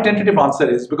my tentative answer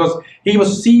is because he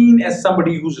was seen as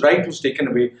somebody whose right was taken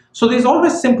away. So there's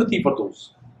always sympathy for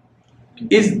those.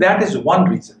 That is one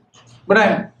reason. But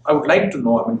I would like to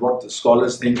know, what the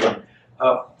scholars think and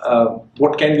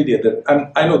what can be the other.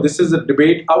 And I know this is a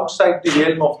debate outside the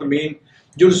realm of the main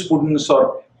jurisprudence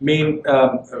or main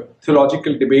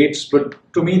theological debates, but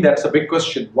to me that's a big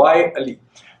question. Why Ali?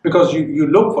 Because you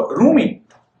look for Rumi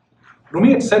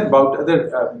had said about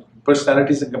other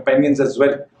personalities and companions as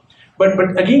well.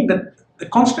 But again, the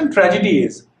constant tragedy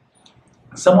is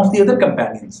some of the other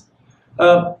companions.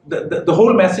 The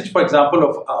whole message, for example,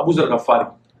 of Abu Zar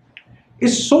Ghaffari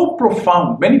is so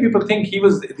profound. Many people think he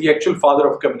was the actual father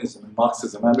of communism and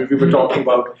Marxism. I mean, we were talking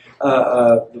about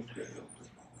the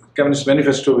Communist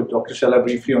Manifesto with Dr. Shala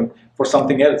briefly for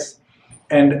something else.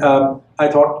 And I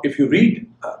thought if you read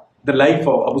the life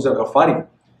of Abu Zar Ghaffari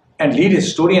and read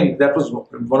his story, and that was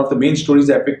one of the main stories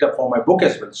I picked up for my book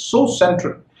as well, so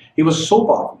central. He was so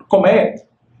powerful. Quaid,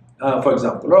 for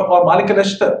example, or Malik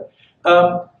al-Ashtar.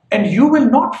 And you will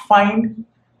not find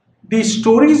the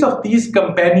stories of these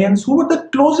companions who were the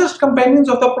closest companions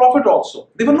of the Prophet also.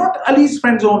 They were not Ali's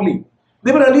friends only.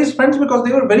 They were Ali's friends because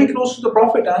they were very close to the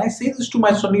Prophet. And I say this to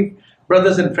my Sunni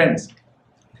brothers and friends.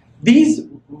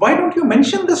 Why don't you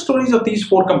mention the stories of these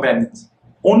four companions?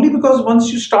 Only because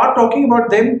once you start talking about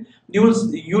them,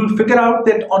 you'll figure out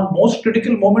that on most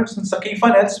critical moments in Saqifa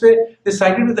and elsewhere, they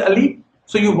sided with Ali.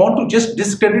 So you want to just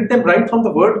discredit them right from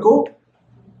the word go?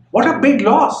 What a big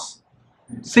loss.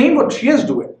 Same what Shias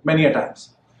do it many a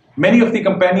times. Many of the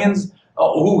companions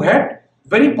who had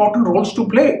very important roles to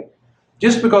play.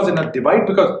 Just because in a divide,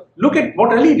 because look at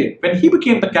what Ali did when he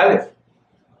became the caliph.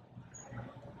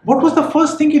 What was the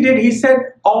first thing he did? He said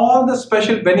all the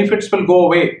special benefits will go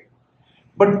away.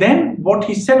 But then what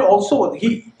he said also,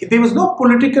 there was no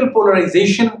political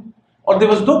polarization or there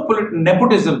was no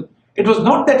nepotism. It was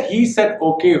not that he said,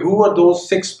 okay, who are those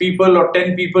 6 people or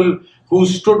 10 people who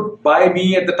stood by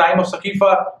me at the time of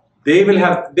Saqifa? They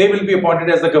will be appointed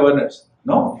as the governors.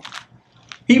 No.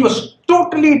 It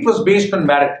was based on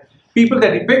merit. People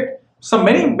that he picked,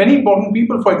 many important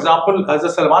people, for example, as a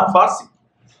Salman Farsi,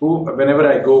 who whenever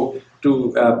I go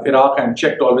to Iraq and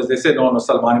checked always, they say, no,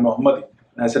 Salman Muhammadi.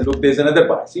 And I said, look, there's another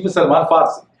bias. He was Salman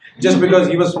Farsi. Just because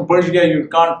he was from Persia, you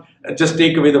can't just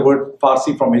take away the word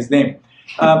Farsi from his name.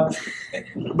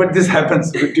 But this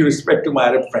happens with due respect to my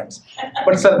Arab friends.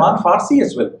 But Salman Farsi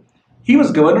as well. He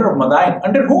was governor of Madain.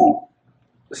 Under whom?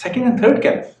 The second and third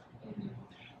caliph.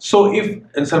 So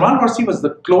Salman Farsi was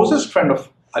the closest friend of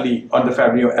Ali on the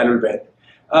family of Ahlul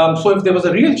Bayt. So if there was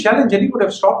a real challenge, Ali would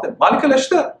have stopped them. Malik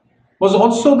al-Ashtar was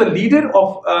also the leader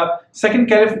of second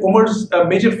caliph Umar's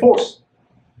major force.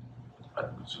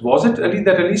 Was it Ali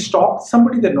that Ali stopped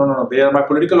somebody? That no, they are my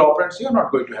political opponents, you're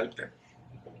not going to help them.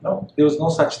 No, there was no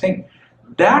such thing.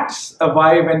 That's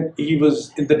why when he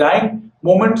was in the dying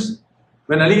moments,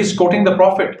 when Ali is quoting the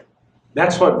Prophet,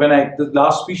 that's what, the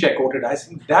last speech I quoted, I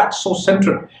think that's so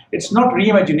central. It's not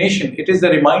reimagination, it is a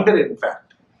reminder in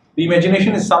fact.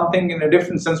 Reimagination is something in a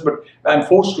different sense, but I'm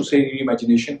forced to say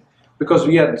reimagination because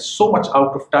we are so much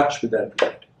out of touch with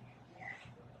that.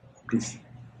 Please.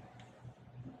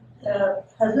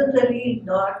 Hazrat Ali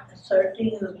not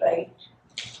asserting his right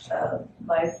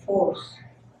by force,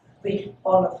 which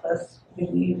all of us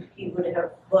believe he would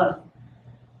have won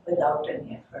without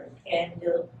any effort. And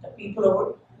the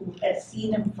people who had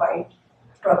seen him fight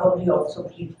probably also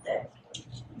believed that.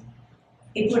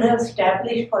 It would have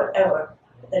established forever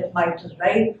that might is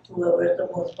right, whoever is the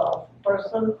most powerful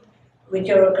person,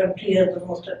 whichever country has the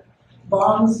most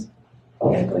bombs,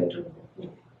 is going to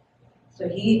rule. So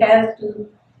he had to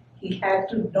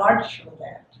not show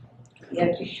that. He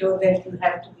had to show that you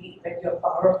have to be, when you're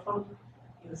powerful,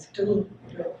 you still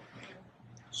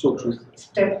so true.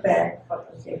 Step back for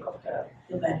the sake of the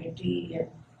humanity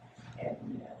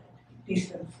and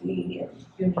decency and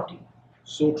unity.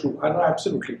 So true. I know,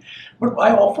 absolutely. But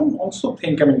I often also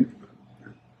think,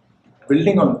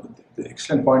 building on the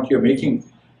excellent point you're making,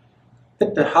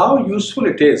 that how useful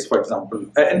it is, for example,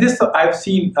 and this I've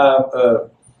seen, I'll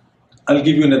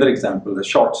give you another example, a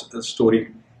short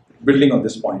story building on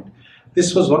this point.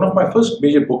 This was one of my first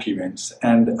major book events,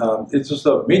 and it was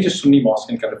a major Sunni mosque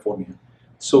in California.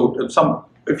 So some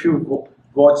if you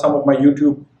watch some of my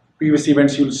YouTube previous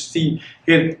events, you'll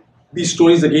hear these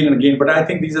stories again and again. But I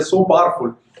think these are so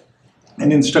powerful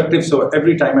and instructive. So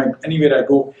every time anywhere I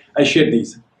go, I share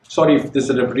these. Sorry if this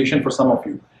is a repetition for some of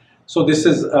you. So this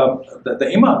is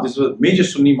the Imam. This was a major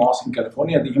Sunni mosque in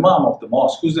California. The Imam of the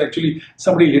mosque, who's actually,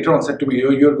 somebody later on said to me,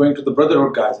 you're going to the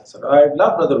Brotherhood guys. I said, I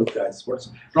love Brotherhood guys. What's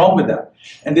wrong with that?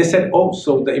 And they said, oh,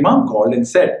 so the Imam called and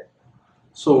said,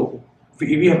 so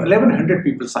we have 1,100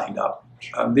 people signed up.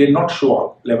 They'll not show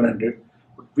up, 1,100.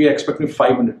 We are expecting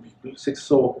 500 people.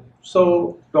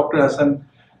 So Dr. Hassan,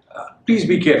 please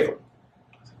be careful.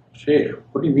 Sheikh,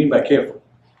 what do you mean by careful?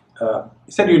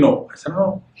 He said, you know. I said,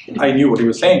 no, I knew what he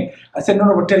was saying. I said,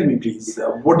 no, but tell me please,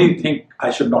 what do you think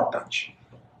I should not touch?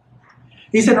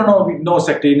 He said, no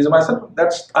sectarianism. I said,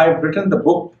 I've written the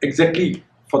book exactly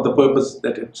for the purpose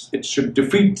that it should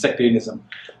defeat sectarianism.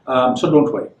 So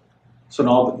don't worry. So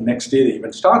now the next day the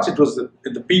event starts. It was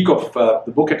at the peak of,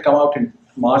 the book had come out in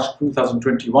March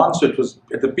 2021, so it was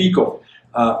at the peak of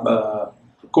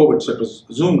COVID, so it was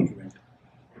a Zoom event.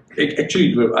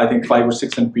 Actually, I think 500 or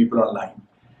 600 people online.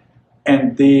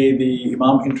 And the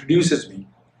Imam introduces me.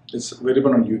 It's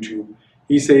available on YouTube.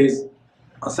 He says,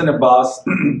 Hassan Abbas,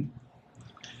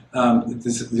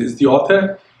 this is the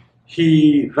author.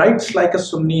 He writes like a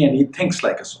Sunni and he thinks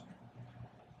like a Sunni.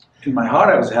 In my heart,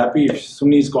 I was happy. If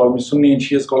Sunnis call me Sunni and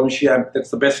Shias call me Shia, that's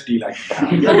the best deal I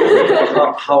can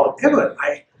have. However,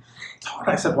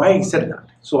 I said, why he said that?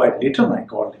 So later on I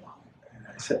called him and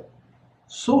I said,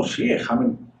 so Sheikh,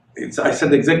 I said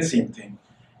the exact same thing.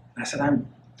 I said,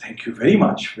 thank you very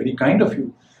much, very kind of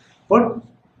you. But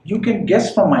you can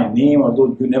guess from my name,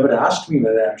 although you never asked me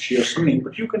whether I'm Shia or Sunni,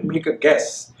 but you can make a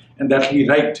guess and that'll be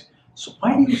right. So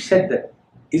why you said that?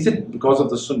 Is it because of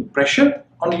the Sunni pressure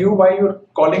on you why you're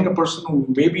calling a person who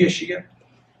may be a Shia?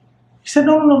 He said,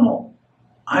 no.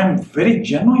 I'm very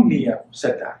genuinely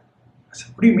said that. I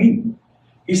said, what do you mean?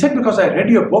 He said, because I read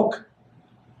your book.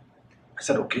 I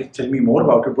said, okay, tell me more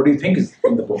about it. What do you think is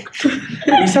in the book?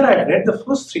 He said, I read the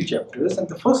first 3 chapters, and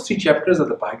the first 3 chapters are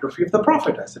the biography of the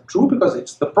Prophet. I said, true, because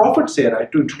it's the Prophet's here. I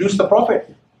had to introduce the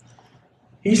Prophet.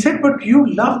 He said, but you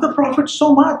love the Prophet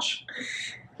so much.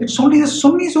 It's only the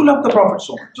Sunnis who love the Prophet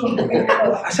so much.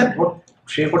 I said, what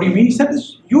do you mean? He said,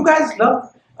 you guys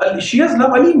love, Shias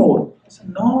love Ali more. I said,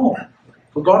 no,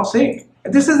 for God's sake.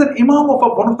 And this is an imam of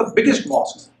one of the biggest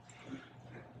mosques.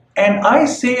 And I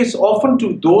say it's often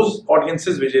to those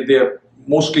audiences which they're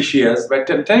mostly Shias, by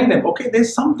telling them, okay,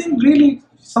 there's something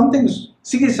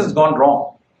serious has gone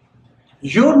wrong.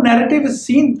 Your narrative is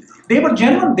seen, they were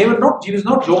genuine, he was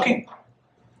not joking.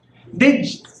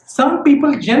 Some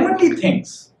people genuinely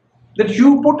thinks that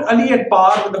you put Ali at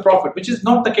par with the Prophet, which is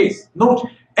not the case. No,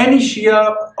 any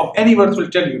Shia of any worth will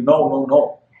tell you,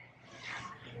 no.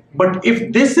 But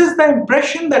if this is the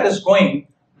impression that is going,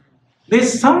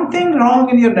 there's something wrong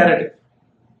in your narrative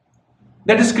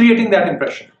that is creating that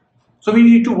impression. So we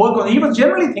need to work on it. He was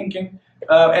generally thinking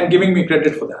and giving me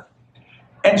credit for that.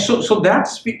 And so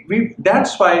that's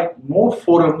why more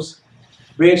forums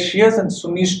where Shias and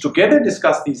Sunnis together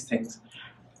discuss these things.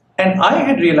 And I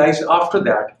had realized after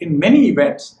that, in many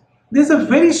events, there's a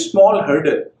very small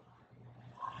hurdle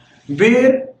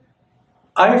where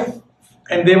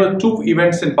and there were 2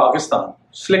 events in Pakistan,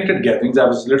 selected gatherings, I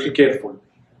was a little careful.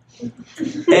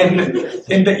 And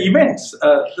in the events,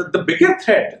 the bigger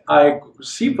threat I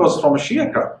received was from a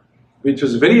Shia crowd, which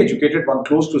was a very educated one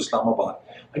close to Islamabad.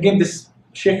 Again, this,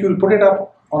 Sheikh, you will put it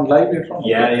up on live later on?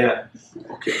 Yeah.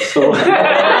 Okay, so...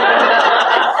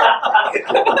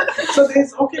 So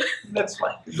there's, okay, that's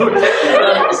fine. Good.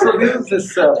 So there was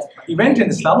this event in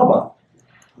Islamabad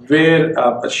where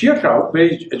a Shia crowd,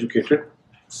 very educated,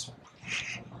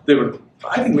 there were,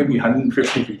 I think, maybe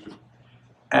 150 people.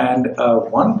 And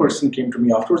one person came to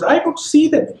me afterwards. I could see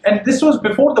that, and this was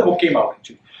before the book came out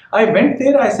actually. I went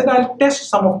there, I said, I'll test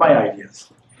some of my ideas.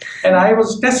 And I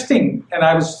was testing, and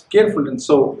I was careful. And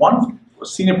so one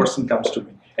senior person comes to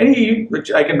me. And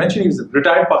which I can mention, he was a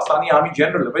retired Pakistani Army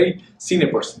general, a very senior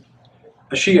person,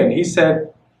 a Shia. And he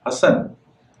said, Hassan,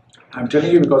 I'm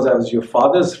telling you because I was your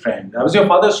father's friend. I was your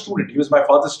father's student. He was my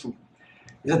father's student.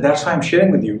 He said, that's why I'm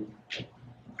sharing with you.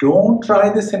 Don't try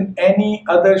this in any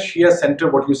other Shia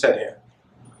center, what you said here.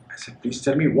 I said, please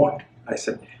tell me what?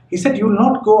 He said, you will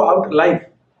not go out alive.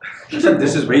 I said,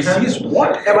 this is very serious.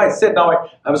 What have I said? Now,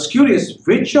 I was curious,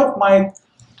 which of my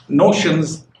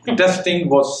notions, testing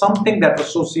was something that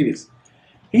was so serious.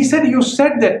 He said, you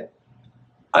said that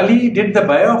Ali did the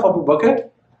bay'ah of Abu Bakr.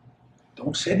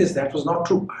 Don't say this, that was not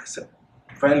true. I said,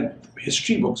 well,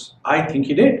 history books, I think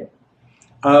he did.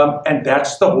 And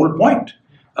that's the whole point.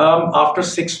 After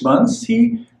 6 months,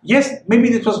 he yes, maybe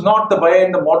this was not the way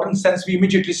in the modern sense we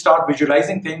immediately start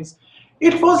visualizing things.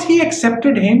 It was he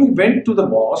accepted him, he went to the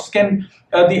mosque, and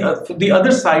the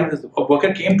other side, a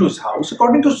worker came to his house.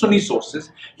 According to Sunni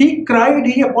sources, he cried,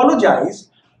 he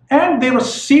apologized, and there were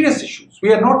serious issues.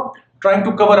 We are not trying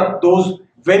to cover up those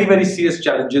very, very serious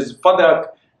challenges. Fadak,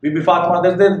 Bibi Fatima,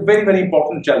 there's very, very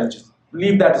important challenges.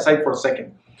 Leave that aside for a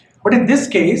second. But in this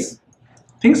case,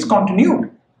 things continued.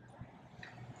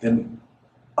 Then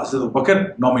Hazrat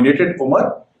Bakr nominated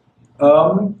Umar.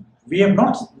 We have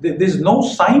not, there's no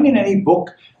sign in any book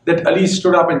that Ali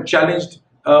stood up and challenged,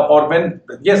 or when,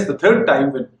 yes, the third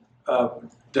time, when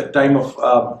the time of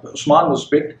Usman was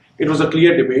picked, it was a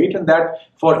clear debate, and that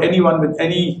for anyone with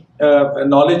any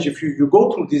knowledge, if you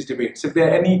go through these debates, if there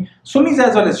are any Sunnis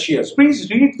as well as Shias, please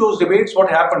read those debates, what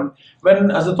happened when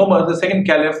Hazrat Umar, the second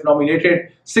caliph,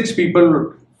 nominated 6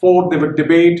 people, 4, they would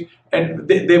debate, and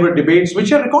they were debates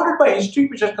which are recorded by history,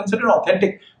 which are considered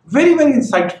authentic, very, very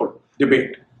insightful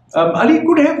debate. Ali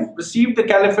could have received the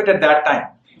caliphate at that time,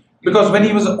 because when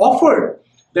he was offered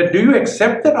that, do you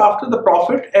accept that after the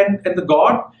Prophet and the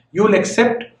God, you will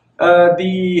accept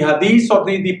the hadith or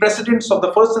the precedents of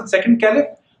the first and second caliph?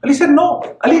 Ali said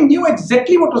no. Ali knew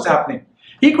exactly what was happening.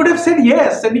 He could have said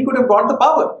yes, and he could have got the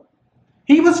power.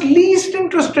 He was least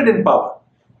interested in power.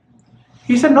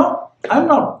 He said, no, I'm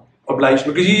not obliged,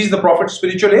 because he is the Prophet's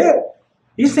spiritual heir.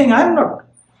 He's saying,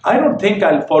 I don't think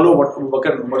I'll follow what Abu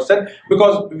Bakr and Umar said,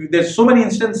 because there's so many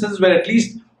instances where at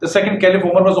least the second caliph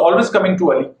Umar was always coming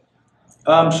to Ali.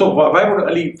 So why would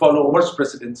Ali follow Umar's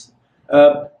precedents?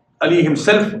 Ali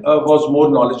himself was more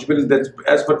knowledgeable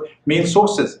as per main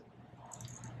sources.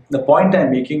 The point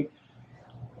I'm making,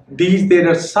 there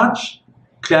are such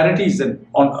clarities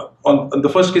on the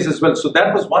first case as well. So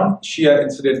that was one Shia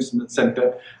incident in the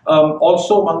center.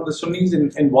 Also, among the Sunnis,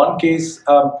 in one case,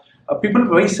 people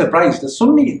were very surprised. The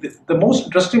Sunni, the most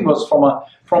interesting was from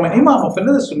an imam of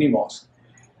another Sunni mosque,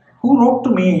 who wrote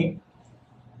to me.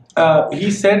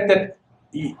 He said that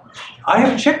I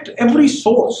have checked every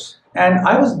source, and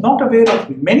I was not aware of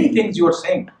many things you are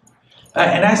saying.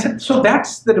 And I said, so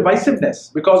that's the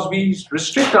divisiveness, because we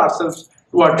restrict ourselves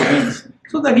to our domains.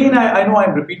 So again, I know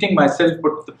I'm repeating myself,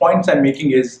 but the points I'm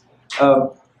making is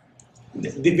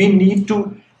we need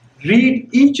to read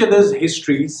each other's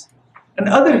histories and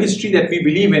other history that we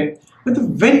believe in with a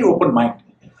very open mind.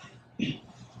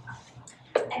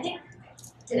 I think,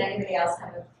 did anybody else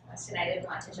have a question? I didn't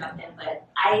want to jump in, but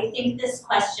I think this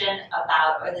question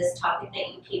about, or this topic that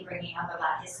you keep bringing up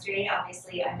about history,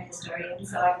 obviously I'm a historian,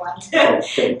 so I want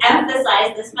to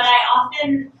emphasize this, but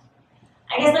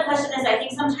I guess the question is, I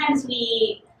think sometimes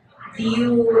we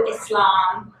view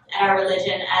Islam and our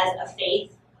religion as a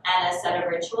faith and a set of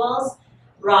rituals,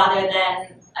 rather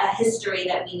than a history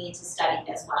that we need to study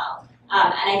as well.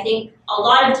 And I think a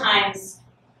lot of times,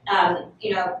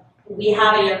 we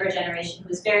have a younger generation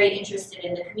who's very interested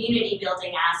in the community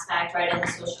building aspect, right, and the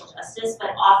social justice,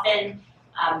 but often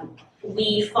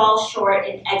we fall short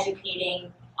in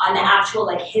educating on the actual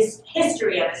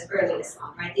history of early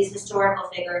Islam, right? These historical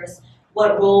figures,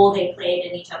 what role they played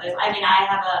in each other's. I mean, I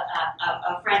have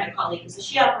a friend, a colleague who's a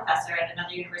Shia professor at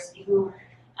another university who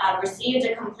received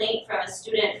a complaint from a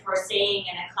student for saying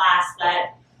in a class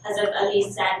that Hazrat Ali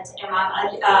sent Imam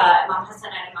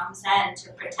Hassan and Imam Hussein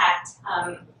to protect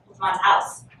Uthman's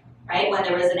house, right, when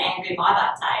there was an angry mob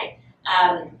outside.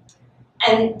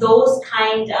 And those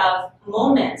kind of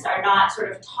moments are not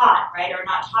sort of taught, right, or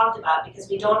not talked about, because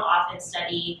we don't often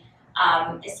study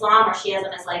Islam or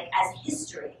Shi'ism as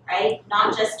history, right?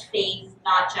 Not just faith,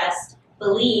 not just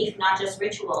belief, not just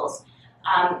rituals.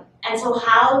 And so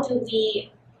how do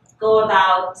we go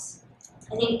about,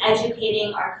 I think,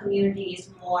 educating our communities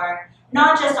more,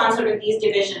 not just on sort of these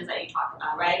divisions that you talk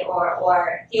about, right,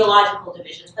 or theological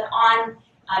divisions, but on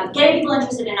getting people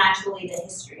interested in actually the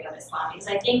history of Islam? Because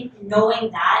I think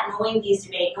knowing that, knowing these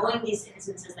debates, knowing these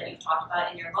instances that you've talked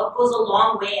about in your book goes a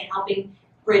long way in helping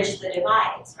bridge the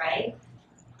divides, right?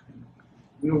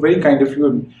 Very kind of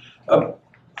you.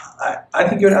 I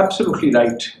think you're absolutely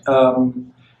right.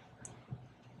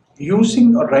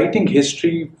 Using or writing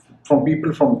history from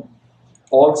people from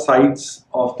all sides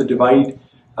of the divide,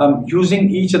 using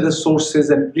each other's sources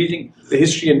and reading the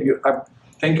history, and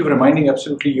thank you for reminding.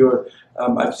 Absolutely,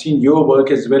 I've seen your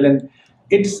work as well, and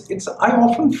it's. I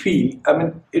often feel,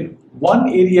 one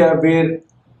area where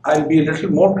I'll be a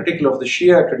little more critical of the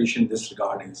Shia tradition in this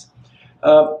regard is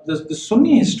the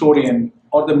Sunni historian,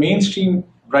 or the mainstream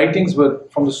writings were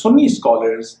from the Sunni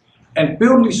scholars, and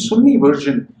purely Sunni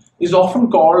version is often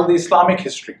called the Islamic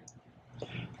history.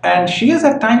 And Shias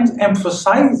at times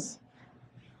emphasize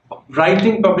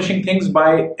writing, publishing things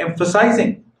by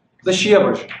emphasizing the Shia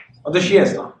version. of the Shia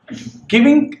Islam,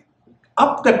 giving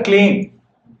up the claim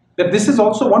that this is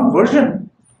also one version,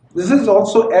 this is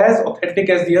also as authentic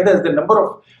as the others, the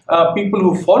number of people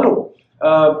who follow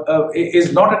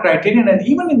is not a criterion. And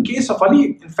even in case of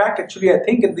Ali, in fact, actually, I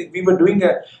think we were doing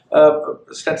a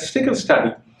statistical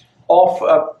study of,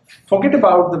 forget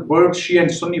about the word Shia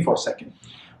and Sunni for a second,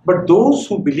 but those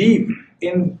who believe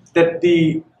in that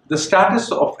the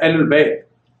status of Ahlul Bayt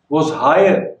was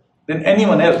higher than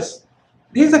anyone else,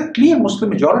 there is a clear Muslim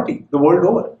majority the world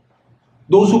over.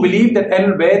 Those who believe that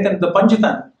Ahlul Bayt and the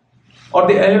Panjatan, or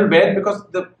the Ahlul Bayt, because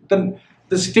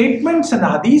the statements and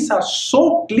hadiths are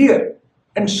so clear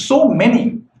and so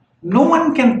many, no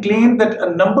one can claim that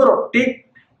a number of,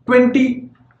 take 20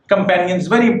 companions,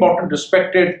 very important,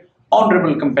 respected,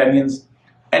 honorable companions,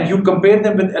 and you compare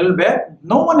them with Ahlul Bayt,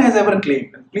 no one has ever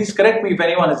claimed, and please correct me if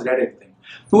anyone has read anything,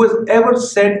 who has ever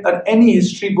said any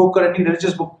history book or any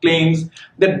religious book claims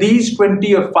that these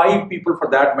 20 or 5 people for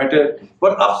that matter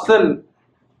were afdal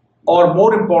or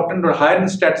more important or higher in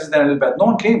status than Ahlul Bayt. No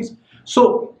one claims.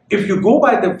 So if you go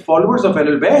by the followers of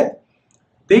Ahlul Bayt,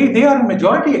 they are a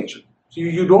majority actually. So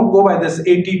you don't go by this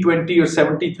 80-20 or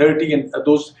 70-30 and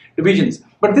those divisions.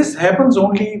 But this happens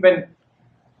only when,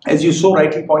 as you so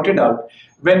rightly pointed out,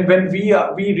 when we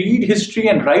read history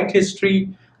and write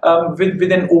history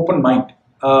with an open mind.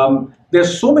 There are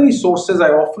so many sources I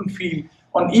often feel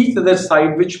on each other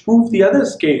side which prove the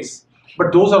other's case,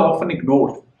 but those are often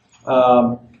ignored.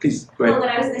 Please go ahead. Well, what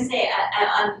I was going to say,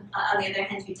 on the other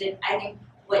hand, I think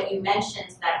what you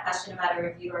mentioned, that question about a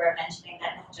reviewer mentioning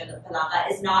that Nahj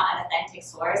al-Balagha is not an authentic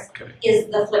source, is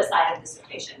the flip side of this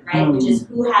equation, right? Which is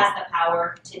who has the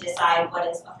power to decide what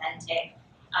is authentic,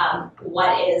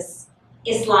 what is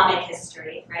Islamic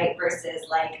history, right, versus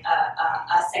like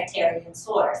a sectarian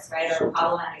source, right, or a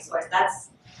problematic source. That's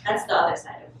the other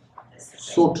side of this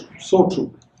equation. So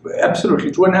true,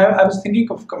 absolutely true. And I was thinking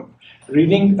of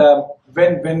reading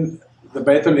when the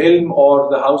Baytul Ilm or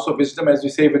the House of Wisdom, as we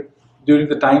say, during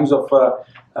the times of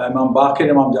Imam Baqir,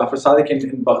 Imam Jafar Sadiq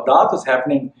in Baghdad was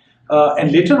happening,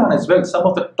 and later on as well, some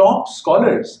of the top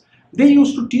scholars, they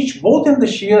used to teach both in the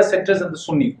Shia centers and the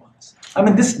Sunni ones. I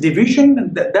mean, this division,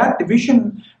 and that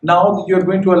division, now that you're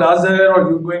going to Al-Azhar or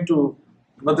you're going to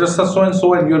Madrasa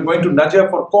so-and-so and you're going to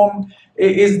Najaf or Qom,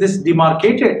 is this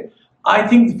demarcated? I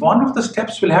think one of the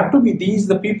steps will have to be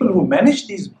the people who manage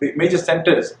these major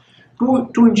centers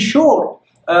to ensure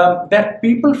that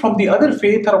people from the other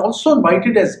faith are also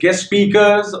invited as guest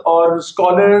speakers or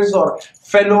scholars or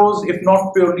fellows, if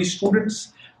not purely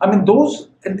students. I mean,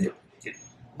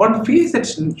 one feels that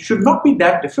it should not be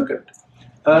that difficult.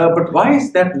 But why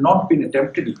is that not been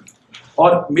attempted even?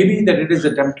 Or maybe that it is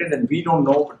attempted and we don't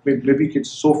know, but maybe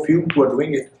it's so few who are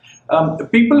doing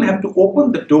it. People have to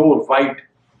open the door wide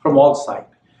from all sides.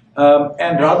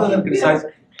 And rather than criticize...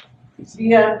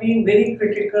 We are being very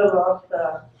critical of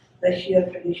the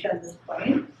Shia tradition at this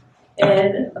point.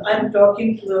 And I'm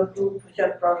talking to a group which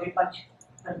are probably much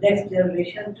next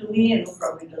generation to me and who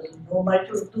probably doesn't know much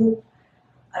Urdu.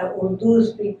 Urdu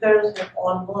speakers have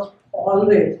almost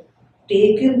always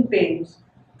taken pains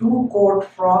to quote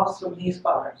from Sunni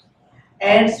scholars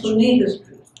and Sunni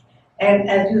history. And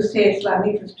as you say,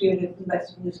 Islamic history written by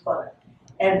Sunni scholars.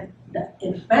 And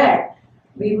in fact,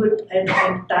 we would, an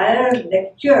entire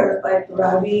lecture by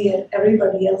Turabi and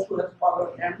everybody else who has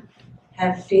followed him,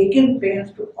 have taken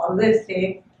pains to always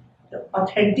say, to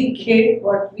authenticate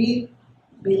what we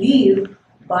believe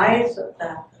by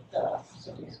the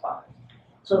Sunni scholars.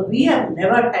 So we have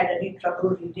never had any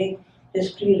trouble reading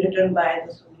history written by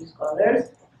the Sunni scholars.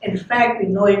 In fact, we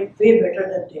know it way better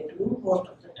than they do most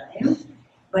of the time.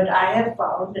 But I have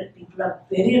found that people are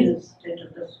very resistant in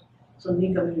the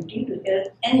Sunni community to hear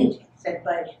anything said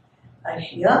by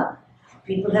Shia.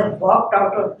 People have walked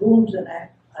out of rooms and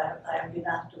I have been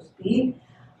asked to speak,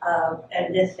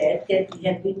 and they said that we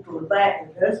have been told by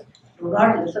elders, do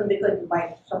not listen because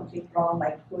something wrong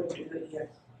might go into your ears.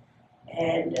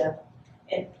 And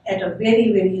at a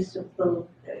very, very simple,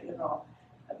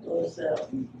 those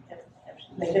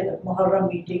like at a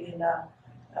Muharram meeting in a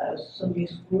Sunni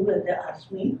school, and they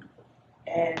asked me,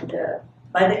 and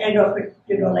by the end of it,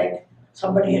 like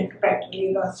somebody had to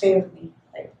practically save me,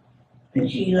 like,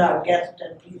 she's our guest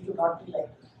and please do not be like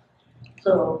this.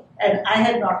 So, and I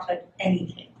had not said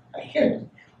anything,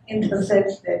 in the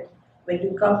sense that when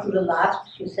you come to the last,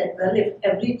 she said, well, if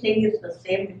everything is the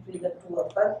same between the two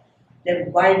of us,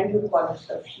 then why do you call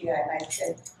yourself Shia? And I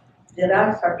said, there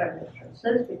are certain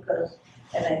differences because,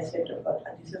 and I said about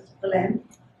Hadith al-Quran,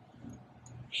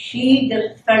 she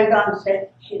just fell down and said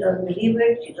she doesn't believe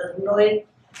it, she doesn't know it.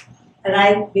 And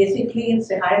I basically in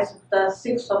Sahih Sitta,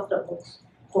 6 of the books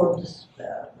quote this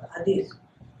hadith.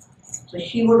 So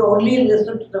she would only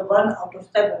listen to the 1 out of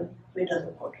 7 which doesn't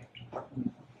support it.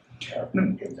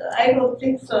 I don't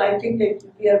think so. I think that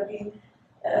we are being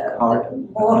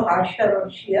more harsher on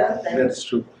Shia than. That's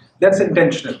true. That's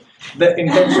intentional. The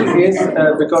intention is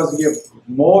because we have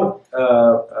more,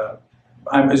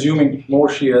 I'm assuming more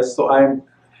Shias, so I'm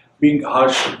being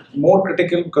harsh, more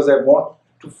critical because I want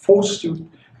to force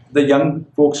the young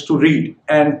folks to read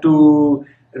and to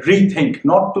rethink,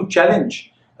 not to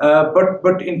challenge,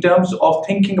 but in terms of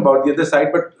thinking about the other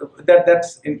side. But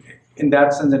that's in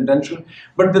that sense intentional.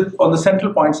 But on the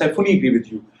central points, I fully agree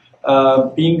with you.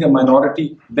 Being a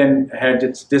minority then had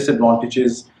its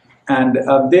disadvantages, and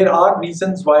there are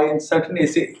reasons why in certain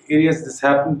areas this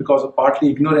happened because of partly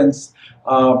ignorance,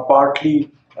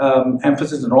 partly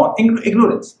emphasis on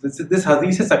ignorance. This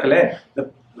hadith is Sakalain.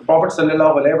 The Prophet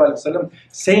ﷺ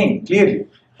saying clearly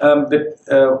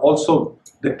that also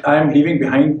that I am leaving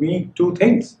behind me 2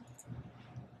 things: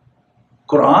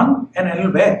 Quran and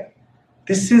Al-Bayt.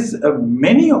 This is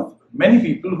many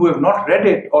people who have not read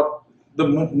it, or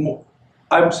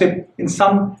I would say in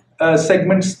some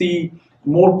segments the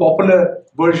more popular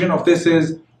version of this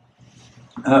is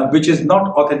which is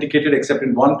not authenticated except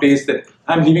in one place, that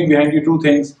I'm leaving behind you 2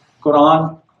 things: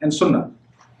 Quran and Sunnah.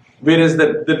 Whereas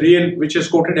the real, which is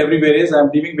quoted everywhere, is I'm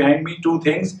leaving behind me 2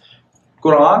 things: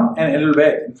 Quran and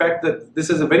Al-Bayt. In fact, this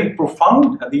is a very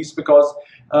profound hadith, because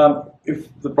if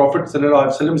the Prophet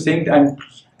ﷺ is saying,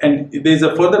 and there's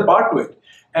a further part to it,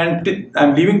 and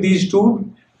I'm leaving these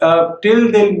 2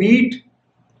 till they'll meet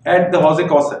at the Hawz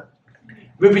Kausar,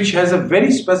 which has a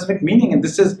very specific meaning, and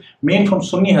this is made from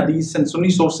Sunni hadiths and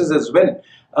Sunni sources as well.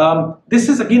 This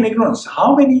is again ignorance.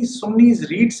 How many Sunnis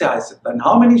read Siyasat, and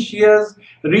how many Shias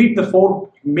read the 4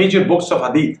 major books of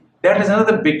hadith? That is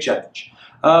another big challenge.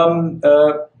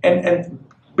 And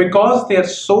because they are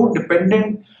so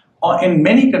dependent in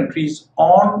many countries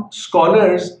on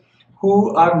scholars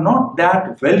who are not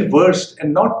that well versed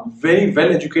and not very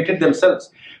well educated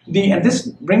themselves. And this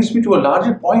brings me to a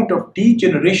larger point of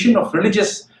degeneration of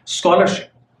religious scholarship,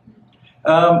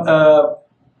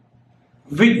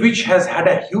 which has had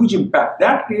a huge impact.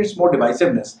 That creates more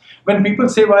divisiveness. When people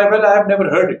say, well, I have never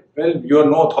heard it. Well, you are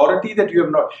no authority that you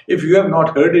have not. If you have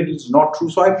not heard it, it's not true.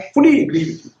 So I fully agree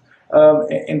with you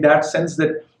in that sense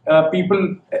that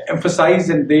people emphasize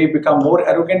and they become more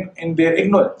arrogant in their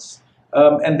ignorance.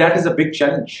 And that is a big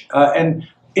challenge. And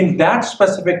in that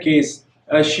specific case,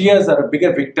 Shias are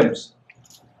bigger victims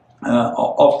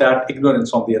of that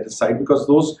ignorance on the other side, because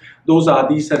those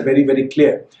hadiths are very, very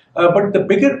clear. But the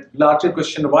bigger, larger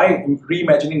question why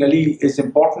reimagining Ali is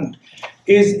important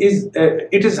is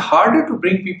it is harder to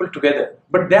bring people together,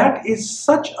 but that is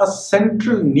such a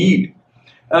central need.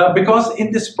 Because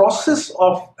in this process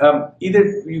of either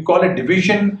you call it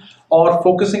division or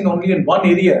focusing only in one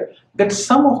area, that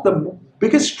some of the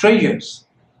biggest treasures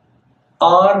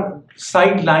are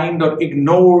sidelined or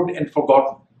ignored and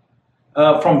forgotten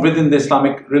from within the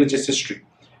Islamic religious history.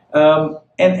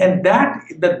 And that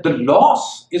the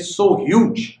loss is so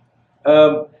huge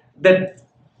that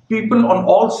people on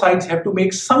all sides have to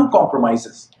make some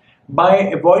compromises by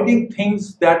avoiding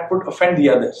things that would offend the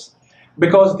others.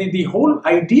 Because the whole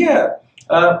idea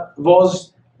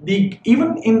was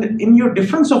even in your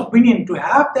difference of opinion to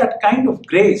have that kind of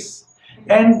grace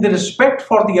and the respect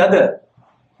for the other,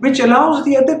 which allows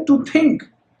the other to think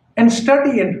and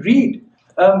study and read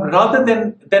rather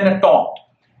than a taunt.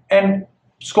 And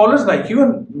scholars like you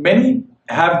and many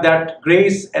have that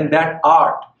grace and that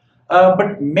art,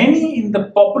 but many in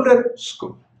the popular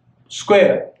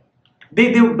square,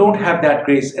 they don't have that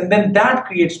grace, and then that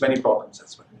creates many problems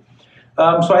as well.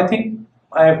 So I think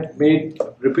I have made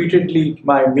repeatedly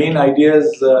my main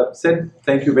ideas said.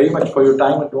 Thank you very much for your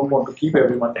time. I don't want to keep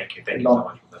everyone. Thank you so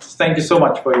much. Thank you so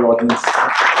much for your audience.